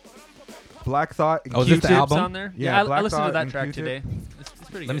 Black Thought. And Oh, is this the Q-Tip. album? on there. Yeah, I Black listened to Thought that and track Q-Tip. today. It's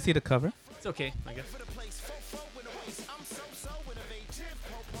pretty Let me good. see the cover. It's okay, I guess.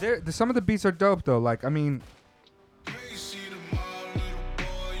 Some of the beats are dope though. Like, I mean,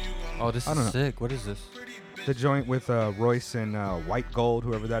 Oh, this I don't is know. sick. What is this? the joint with Royce and White Gold,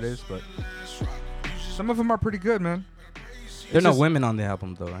 whoever that is, but some of them are pretty good, man. There are no just- women on the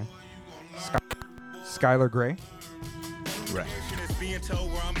album though, right? Skylar Grey. Right.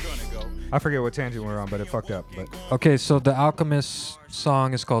 I forget what tangent we're on, but it fucked up. But Okay, so the Alchemist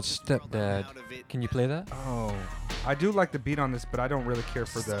song is called Stepdad. Can you play that? oh, I do like the beat on this, but I don't really care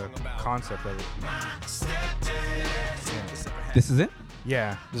for the concept of it. This is it.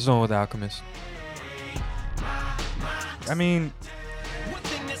 Yeah, This is the one with the Alchemist. I mean,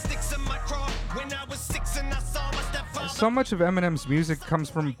 so much of Eminem's music comes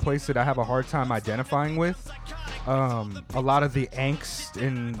from a place that I have a hard time identifying with. A lot of the angst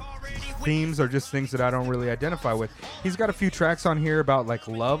and themes are just things that I don't really identify with. He's got a few tracks on here about like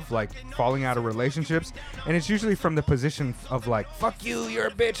love, like falling out of relationships, and it's usually from the position of like, fuck you, you're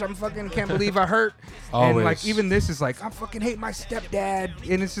a bitch, I'm fucking can't believe I hurt. And like Always. even this is like, I fucking hate my stepdad,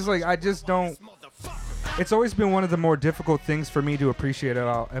 and it's just like I just don't. It's always been one of the more difficult things for me to appreciate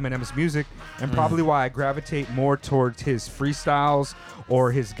about Eminem's music, and probably why I gravitate more towards his freestyles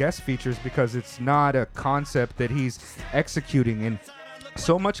or his guest features, because it's not a concept that he's executing. And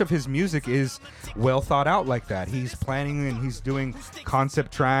so much of his music is well thought out like that. He's planning and he's doing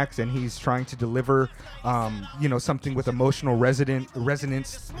concept tracks, and he's trying to deliver, something with emotional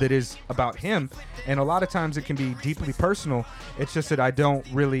resonance that is about him. And a lot of times it can be deeply personal. It's just that I've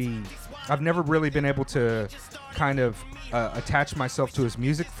never really been able to kind of attach myself to his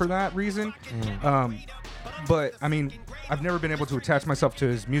music for that reason. But I mean, I've never been able to attach myself to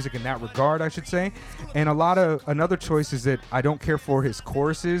his music in that regard, I should say. And another choice is that I don't care for his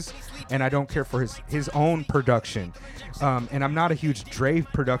choruses, and I don't care for his own production. And I'm not a huge Dre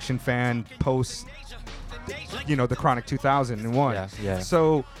production fan post, the Chronic 2001. Yeah.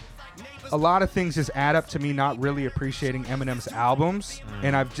 So a lot of things just add up to me not really appreciating Eminem's albums,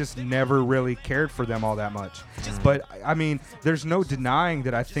 and I've just never really cared for them all that much. But I mean, there's no denying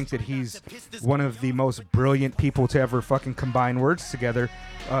that I think that he's one of the most brilliant people to ever fucking combine words together,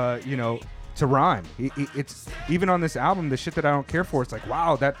 to rhyme. It's even on this album, the shit that I don't care for, it's like,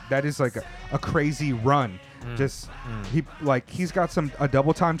 wow, that is like a crazy run. He's got a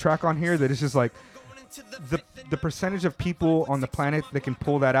double time track on here that is just like, the percentage of people on the planet that can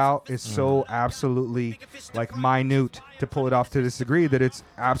pull that out is so absolutely like minute to pull it off to this degree that it's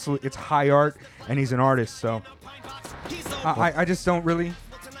high art, and he's an artist. So I just don't really,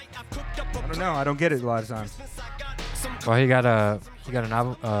 I don't know, I don't get it a lot of times. Well, he got an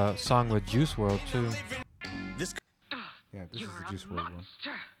album song with Juice WRLD too. Yeah, this is the Juice WRLD one.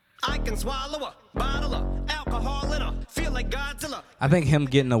 I can swallow a bottle of alcohol in a feel like Godzilla. I think him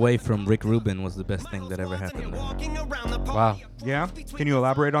getting away from Rick Rubin was the best thing that ever happened to him. Walking around the park. Wow. Yeah, can you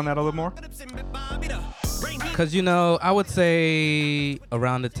elaborate on that a little more? Because, I would say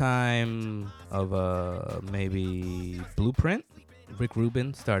around the time of maybe Blueprint, Rick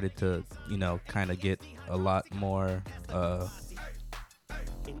Rubin started to, kind of get a lot more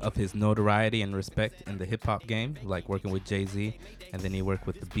of his notoriety and respect in the hip-hop game, like working with Jay-Z, and then he worked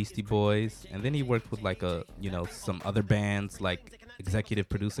with the Beastie Boys, and then he worked with like some other bands, like executive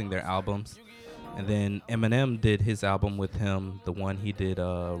producing their albums. And then Eminem did his album with him, the one he did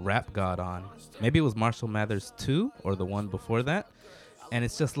Rap God on. Maybe it was Marshall Mathers 2 or the one before that. And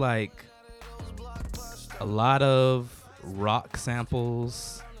it's just like a lot of rock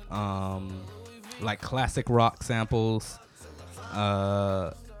samples, like classic rock samples.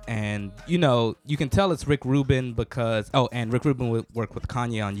 And, you can tell it's Rick Rubin because, and Rick Rubin would work with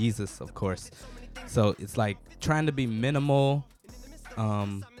Kanye on Yeezus, of course. So it's like trying to be minimal.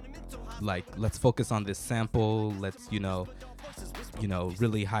 Like, let's focus on this sample. Let's,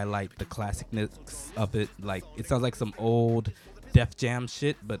 really highlight the classicness of it. Like, it sounds like some old Def Jam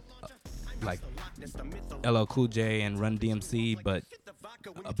shit, but like LL Cool J and Run DMC, but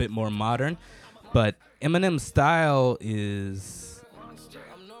a bit more modern. But Eminem's style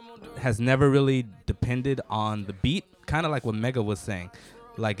has never really depended on the beat, kind of like what Mega was saying.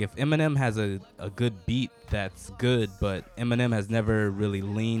 Like, if Eminem has a good beat, that's good, but Eminem has never really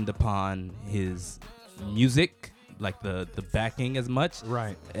leaned upon his music, like the backing as much,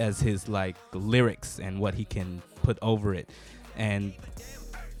 Right, as his like lyrics and what he can put over it. And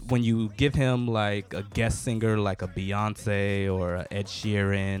when you give him like a guest singer like a Beyonce or a Ed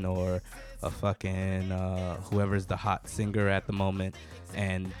Sheeran or a fucking whoever's the hot singer at the moment,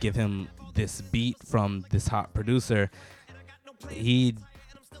 and give him this beat from this hot producer, he's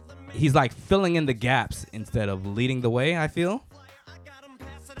like filling in the gaps instead of leading the way, I feel.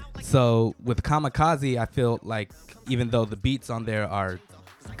 So with Kamikaze, I feel like even though the beats on there are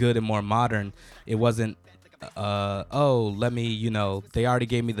good and more modern, it wasn't let me, they already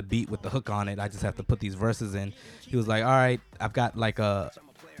gave me the beat with the hook on it, I just have to put these verses in. He was like, all right, I've got like an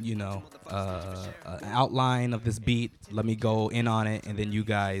outline of this beat, let me go in on it, and then you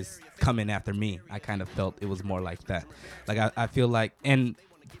guys come in after me. I kind of felt it was more like that. Like, I feel like, and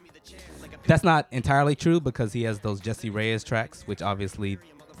that's not entirely true because he has those Jesse Reyes tracks, which obviously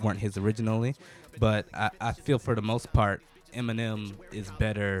weren't his originally, but I feel for the most part Eminem is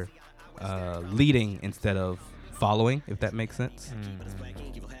better leading instead of following, if that makes sense.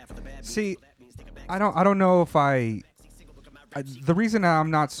 See, I don't know if I The reason I'm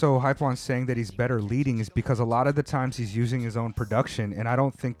not so hype on saying that he's better leading is because a lot of the times he's using his own production, and I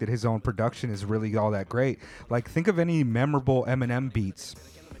don't think that his own production is really all that great. Like, think of any memorable Eminem beats,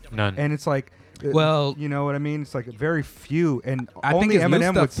 None. and it's like, Well, you know what I mean? It's like very few, and I think only his new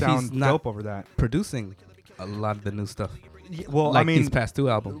Eminem would stuff, he's sound not- dope over that. producing a lot of the new stuff. Well, Like I mean, these past 2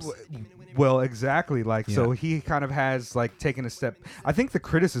 albums. Well, exactly. Like, so Yeah. he kind of has like taken a step. I think the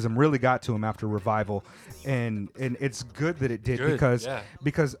criticism really got to him after Revival, and it's good that it did Good, because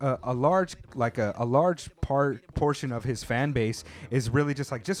yeah. a large portion of his fan base is really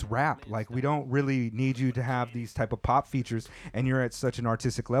just like, just rap. Like, we don't really need you to have these type of pop features, and you're at such an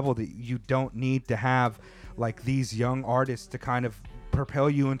artistic level that you don't need to have like these young artists to kind of propel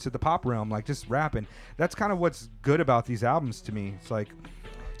you into the pop realm. Like, just rapping. That's kind of what's good about these albums to me. It's like,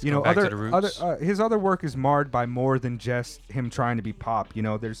 you know, go back to the roots. his other work is marred by more than just him trying to be pop. You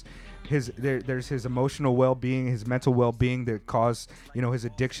know, there's his emotional well-being, his mental well-being that caused, you know, his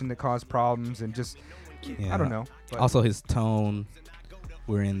addiction that caused problems, and just Yeah. I don't know. But Also, his tone.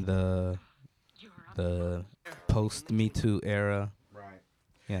 We're in the post Me Too era. right.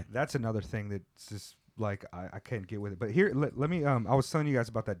 Yeah. That's another thing that's just like I can't get with it. But here, let me. I was telling you guys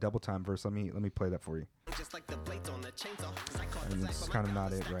about that double time verse. Let me play that for you. And it's kind of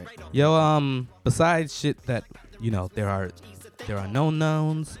not it, right? Yo, besides shit that, you know, there are known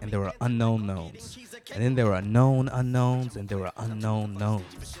knowns and there are unknown knowns, and then there are known unknowns and there are unknown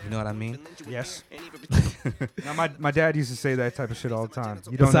knowns. You know what I mean? Yes. Now, my dad used to say that type of shit all the time.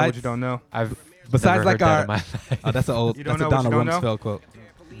 You don't know what Besides- you don't know. I've Besides, never like heard that our, in my life. oh, that's an old, You don't that's a know what Donna you don't know? Rumsfeld quote.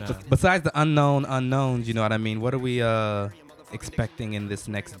 No. Besides the unknown unknowns, you know what I mean? What are we expecting in this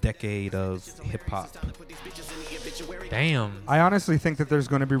next decade of hip hop? Damn. I honestly think that there's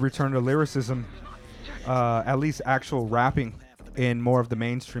going to be return to lyricism, at least actual rapping, in more of the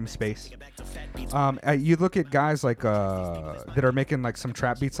mainstream space. You look at guys like that are making like some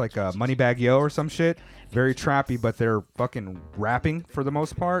trap beats, like Moneybagg Yo or some shit, very trappy, but they're fucking rapping for the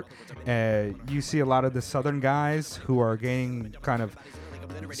most part. You see a lot of the southern guys who are gaining kind of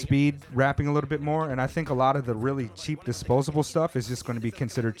speed rapping a little bit more, and I think a lot of the really cheap disposable stuff is just going to be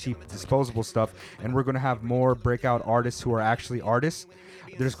considered cheap disposable stuff, and we're going to have more breakout artists who are actually artists.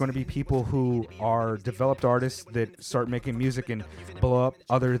 There's going to be people who are developed artists that start making music and blow up,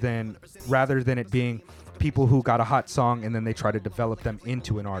 rather than it being people who got a hot song and then they try to develop them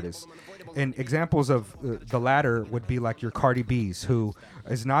into an artist. And examples of the latter would be like your Cardi B's, who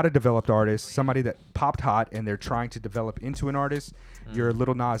is not a developed artist, somebody that popped hot and they're trying to develop into an artist. Your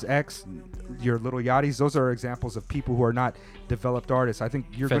Lil Nas X, your Lil Yachty's, those are examples of people who are not developed artists. I think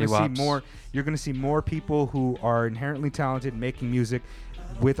you're going to see Wops. more. You're going to see more people who are inherently talented making music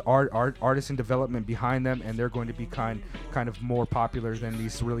with artists in development behind them, and they're going to be kind of more popular than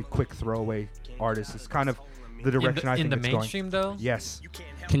these really quick throwaway artists. It's kind of the direction I think in the it's mainstream though. going. Yes.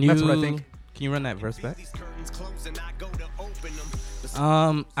 Can you? That's what I think. Can you run that verse back?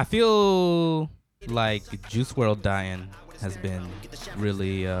 I feel like Juice WRLD dying has been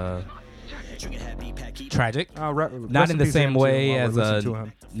really tragic. Not in the same way as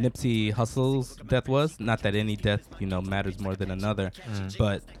Nipsey Hussle's death was. Not that any death, you know, matters more than another.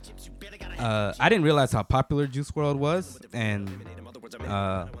 But I didn't realize how popular Juice WRLD was, and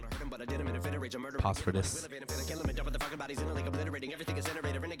pause for this.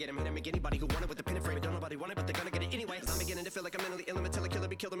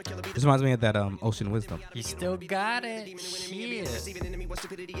 This reminds me of that Ocean Wisdom. He still got it. Shit.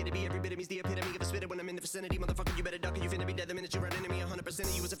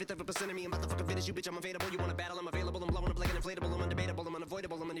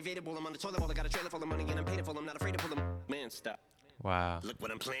 Wow. Look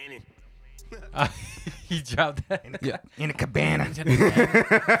what I'm planning. He dropped that. Yeah. In a cabana.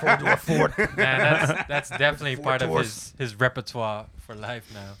 Man, that's definitely part of his repertoire for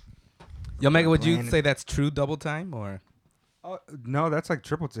life now. Yo, Mega, would you Brandon. say that's true double time or? No, that's like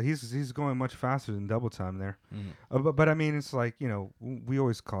triple time. He's going much faster than double time there. But I mean, it's like, you know, we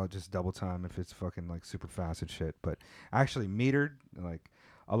always call it just double time if it's fucking like super fast and shit. But actually metered, like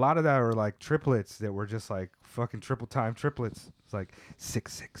a lot of that are like triplets that were just like fucking triple time triplets. It's like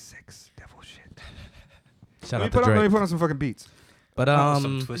 666 devil shit. Shout Let out to me Drake. put on some fucking beats. But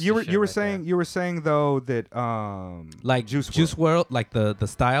Some twisted You were shit right saying there. you were saying though that like Juice Juice WRLD, like the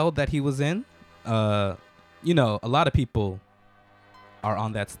style that he was in, you know, a lot of people are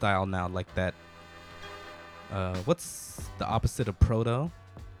on that style now, like that. What's the opposite of proto,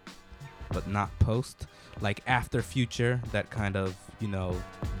 but not post? Like after Future, that kind of, you know,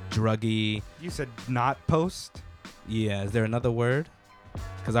 druggy. You said not post. Yeah, is there another word?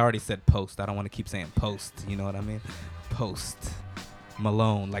 Because I already said post. I don't want to keep saying post. You know what I mean? Post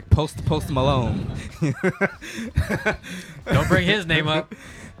Malone, like Post Malone. Don't bring his name up.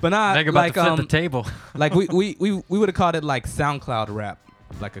 But not Nigga about like to flip the table. like we would have called it like SoundCloud rap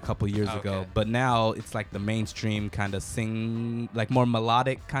like a couple years ago, Okay. but now it's like the mainstream kind of sing, like more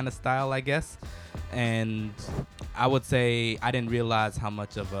melodic kind of style, I guess. And I would say I didn't realize how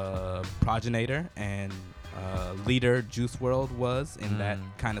much of a progenitor and leader Juice WRLD was in that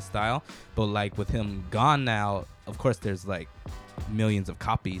kind of style. But like with him gone now, of course there's like millions of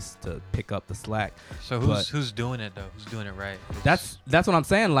copies to pick up the slack. So who's doing it though? Who's doing it right? That's what I'm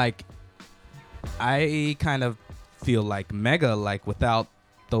saying. Like, I kind of feel like Mega, like without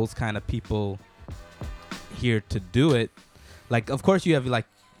those kind of people here to do it. Like, of course you have like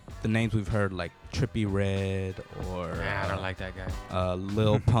the names we've heard, like Trippie Redd or I don't like that guy.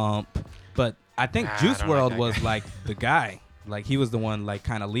 Lil Pump, but I think Nah, I Juice don't like WRLD that was guy. like the guy. Like he was the one like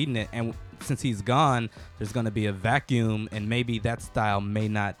kind of leading it, and since he's gone, there's gonna be a vacuum, and maybe that style may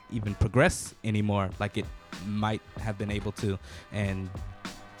not even progress anymore like it might have been able to, and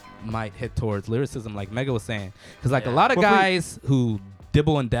might head towards lyricism like Mega was saying. Because like a Yeah. lot of Well, if we- guys who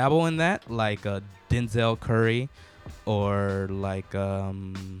dibble and dabble in that, like Denzel Curry, or like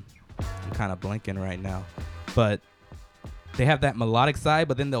I'm kind of blanking right now, but they have that melodic side,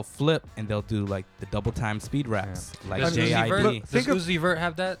 but then they'll flip and they'll do like the double time speed raps, like Does Uzi Uzi Vert, JID. does Think of- Uzi Vert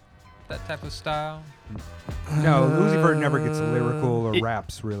have that type of style? No, Uzi Vert never gets lyrical or it-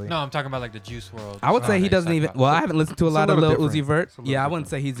 raps really. No, I'm talking about like the Juice WRLD. I would say he Nice doesn't type even. of- Well, I haven't listened to a It's a lot of little Lil Uzi different. Vert. It's a little Yeah, I wouldn't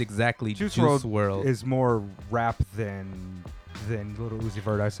different. say he's exactly Juice Juice WRLD WRLD. is more rap than Little Uzi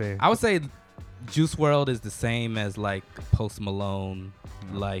Vert. I say. I would say Juice WRLD is the same as like Post Malone,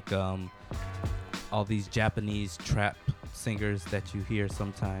 like all these Japanese trap singers that you hear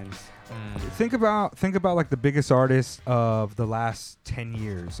sometimes. Think about like the biggest artists of the last 10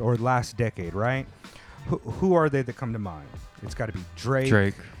 years or last decade, right? Who are they that come to mind? It's got to be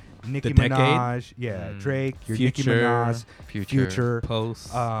Drake, Nicki The decade? Minaj, Drake, your Nicki Future, Minaj, Future,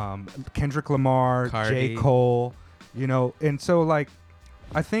 Post. Kendrick Lamar, Cardi. J. Cole, and so like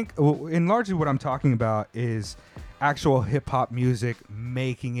I think and largely what I'm talking about is actual hip hop music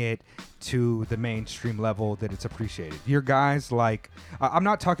making it to the mainstream level that it's appreciated. Your guys like I'm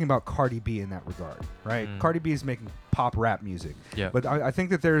not talking about Cardi B in that regard, right? Cardi B is making pop rap music. Yeah. But I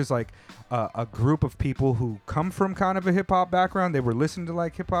think that there's like a group of people who come from kind of a hip hop background. They were listening to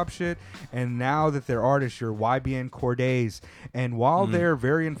like hip hop shit, and now that they're artists, your YBN Cordays, and while they're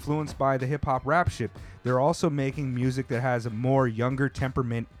very influenced by the hip hop rap shit, they're also making music that has a more younger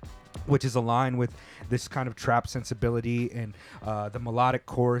temperament, which is aligned with this kind of trap sensibility and the melodic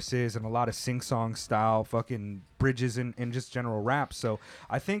choruses and a lot of sing-song style fucking bridges and just general rap. So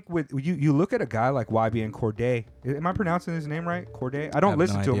I think with you look at a guy like YBN Cordae. Am I pronouncing his name right? Cordae? I don't have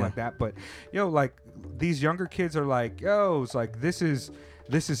listen no to him idea. like that, but like these younger kids are like, it's like this is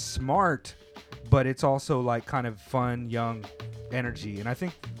smart, but it's also like kind of fun, young energy, and I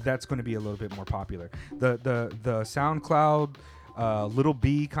think that's going to be a little bit more popular. The SoundCloud Little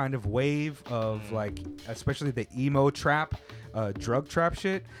B kind of wave of like, especially the emo trap, drug trap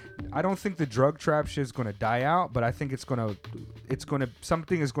shit. I don't think the drug trap shit is going to die out, but I think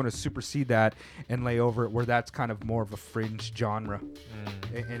something is going to supersede that and lay over it where that's kind of more of a fringe genre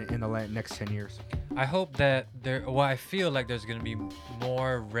in the next 10 years. I hope that I feel like there's gonna be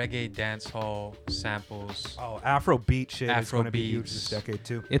more reggae dancehall samples. Oh, Afrobeat shit is Afro going to be huge beats. this decade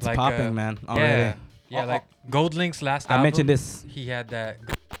too. It's like, popping, man. Already. Yeah, like Gold Link's last I album. mentioned this. He had that.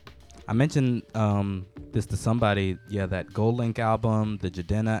 I mentioned this to somebody. Yeah, that Gold Link album, the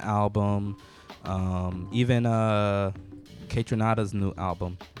Jadena album, even Kaytranada's new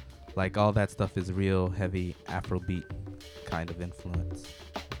album. Like all that stuff is real heavy Afrobeat kind of influence.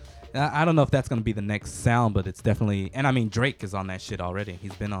 I don't know if that's gonna be the next sound, but it's definitely. And I mean, Drake is on that shit already.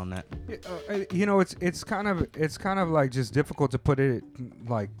 He's been on that. It's kind of like just difficult to put it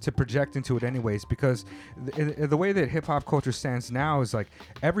like to project into it anyways, because the way that hip hop culture stands now is like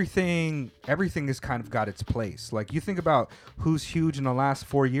everything has kind of got its place. Like you think about who's huge in the last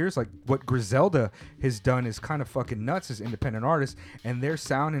 4 years, like what Griselda has done is kind of fucking nuts as independent artists, and their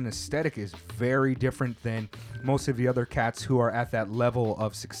sound and aesthetic is very different than most of the other cats who are at that level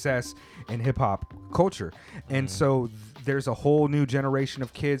of success in hip hop culture. And so there's a whole new generation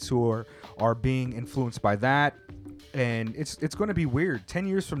of kids who are being influenced by that, and it's going to be weird. 10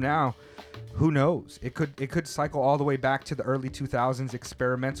 years from now, who knows? It could cycle all the way back to the early 2000s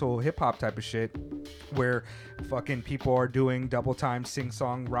experimental hip hop type of shit, where fucking people are doing double time sing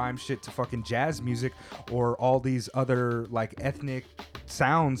song rhyme shit to fucking jazz music or all these other like ethnic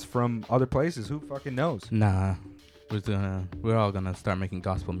sounds from other places. Who fucking knows? Nah, We're all gonna start making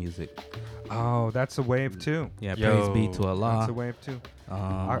gospel music. Oh, that's a wave too. Yeah, Yo, praise be to Allah. That's a wave too.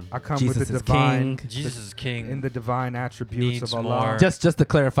 I come Jesus with the is divine, king. Jesus is king. in the divine attributes Needs of Allah. more. Just to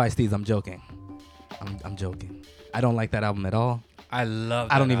clarify, Steve, I'm joking. I'm joking. I don't like that album at all. I love.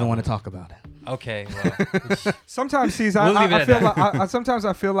 I don't even want to talk about it. Okay, well, Sometimes, see, We'll leave it I at feel that. like sometimes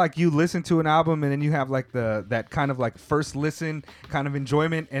I feel like you listen to an album and then you have like that kind of like first listen kind of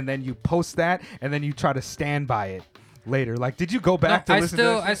enjoyment, and then you post that, and then you try to stand by it later. Like, did you go back to listen to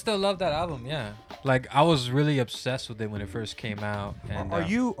that? I still love that album. Yeah, like I was really obsessed with it when it first came out. And Are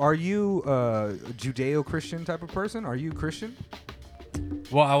you a Judeo-Christian type of person? Are you Christian?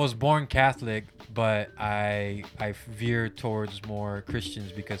 Well, I was born Catholic, but I veer towards more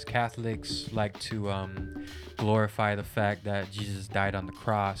Christians because Catholics like to glorify the fact that Jesus died on the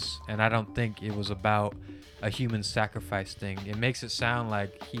cross, and I don't think it was about a human sacrifice thing. It makes it sound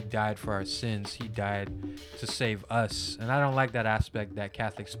like he died for our sins. He died to save us, and I don't like that aspect that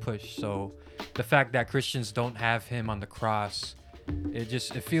Catholics push. So the fact that Christians don't have him on the cross, it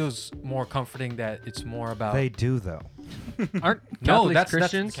feels more comforting that it's more about. They do though. Aren't No, Catholics that's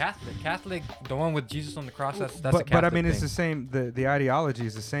Christians? Catholic, the one with Jesus on the cross. That's a but Catholic I mean, it's thing. the same. The ideology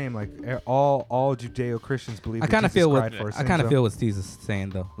is the same. Like all Judeo-Christians believe. I that kind of Jesus feel what cried for our I kind of sins, feel what Steve is saying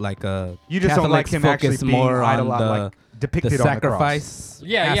though. Like you just don't like Catholics him actually focus being more on like the depicted the on the cross. sacrifice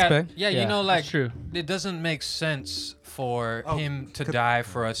aspect. Yeah, Yeah, you know, that's like true. it doesn't make sense for Oh, him to could- die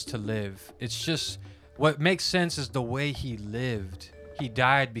for us to live. It's just what makes sense is the way he lived. He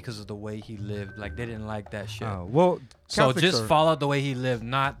died because of the way he lived. Like they didn't like that shit. Oh, well, so Catholics just are- follow the way he lived,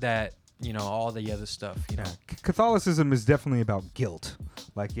 not that all the other stuff. You know. Catholicism is definitely about guilt.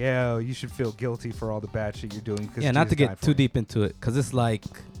 Like, yeah, you should feel guilty for all the bad shit you're doing. Yeah, not to get too deep into it, because it's like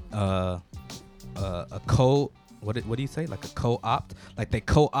a what do you say? Like a co-opt. Like they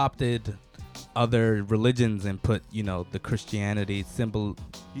co-opted other religions and put the Christianity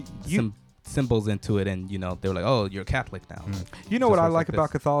symbols into it, and they were like, oh, you're Catholic now. You know Just what I works like like about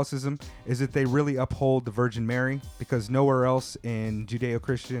this. Catholicism is that they really uphold the Virgin Mary, because nowhere else in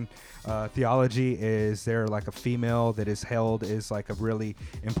Judeo-Christian theology is there like a female that is held as like a really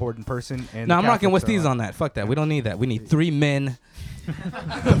important person. And No, the I'm rocking with Catholics are Steve's like- on that. Fuck that. We don't need that. We need 3 men,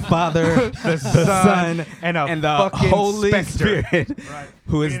 the Father, the Son, Son, and a and the fucking Holy specter. Spirit,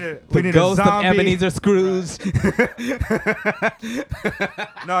 who We is need a- the we need a ghost of zombie. Ebenezer Scrooge.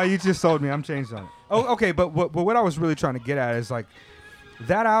 No, you just sold me. I'm changed on it. Oh, okay, but what I was really trying to get at is like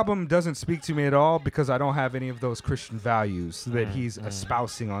that album doesn't speak to me at all because I don't have any of those Christian values that he's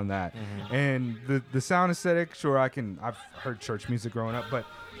espousing on that. And the sound aesthetic, sure, I've heard church music growing up, but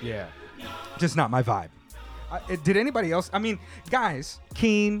yeah, just not my vibe. Did anybody else? I mean, guys,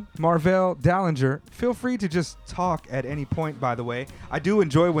 Keen, Marvell, Dallinger, feel free to just talk at any point, by the way. I do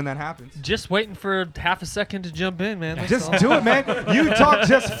enjoy when that happens. Just waiting for half a second to jump in, man. That's Just all. do it, man. You talk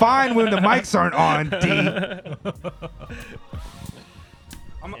just fine when the mics aren't on, D.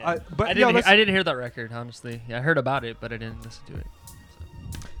 But I didn't hear that record, honestly. Yeah, I heard about it, but I didn't listen to it.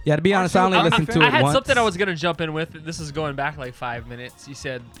 Yeah, to be honest, I only listened to it I had once. something I was gonna jump in with. This is going back like 5 minutes. You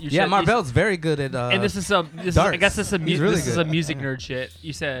said Marvell's very good at. and this is I darts. guess this is He's really this is a good. music nerd shit.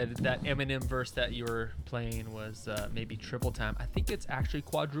 You said that Eminem verse that you were playing was maybe triple time. I think it's actually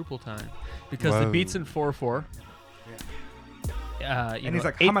quadruple time because the Whoa. beat's in 4/4. And he's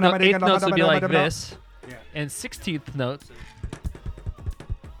like, eighth notes would be like this, Yeah. and 16th notes.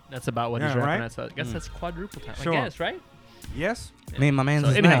 That's about what he's Yeah, rapping right? at. So I guess that's quadruple time. Sure. I guess, right? Yes? Man, my man's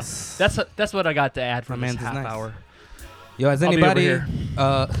So is anyhow, nice. that's what I got to add My from this man's is half nice. hour. Yo, has I'll be over anybody here.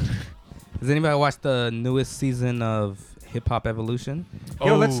 has anybody watched the newest season of Hip Hop Evolution?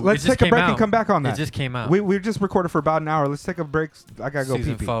 Yo, let's it just take a came break and out. come back on that. It just came out. We just recorded for about an hour. Let's take a break. I gotta go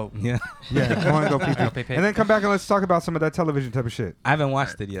Season pee-pee. 4. Yeah, Yeah, I want to go Go pee-pee. pee-pee. And then come back and let's talk about some of that television type of shit. I haven't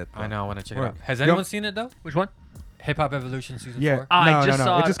watched it yet. I know. I want to check it Word. out. Has Yo- anyone seen it though? Which one? Hip Hop Evolution season Yeah. 4. I No, just no,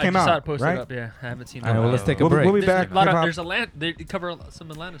 saw it just came I saw out, it posted right? up. Yeah, I haven't seen All right, that. well, let's take a We'll break. be back. There's a lot of, Hip-hop. there's Atlanta. They cover some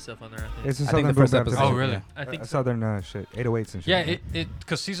Atlanta stuff on there. I think. It's a I southern think the first boom episode. bap Oh, really? Yeah. I think so. southern shit. 808s and shit. Yeah,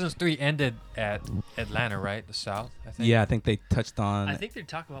 because seasons 3 ended at Atlanta, right? The South, I think. Yeah, I think they touched on. I think they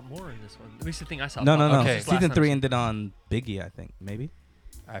talk about more in this one. At least the thing I saw. no. Okay. Just last Season time. 3 ended on Biggie, I think. Maybe.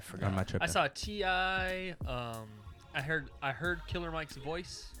 I Or forgot. am I tripping? I saw T.I. I heard Killer Mike's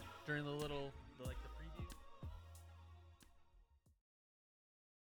voice during the little like the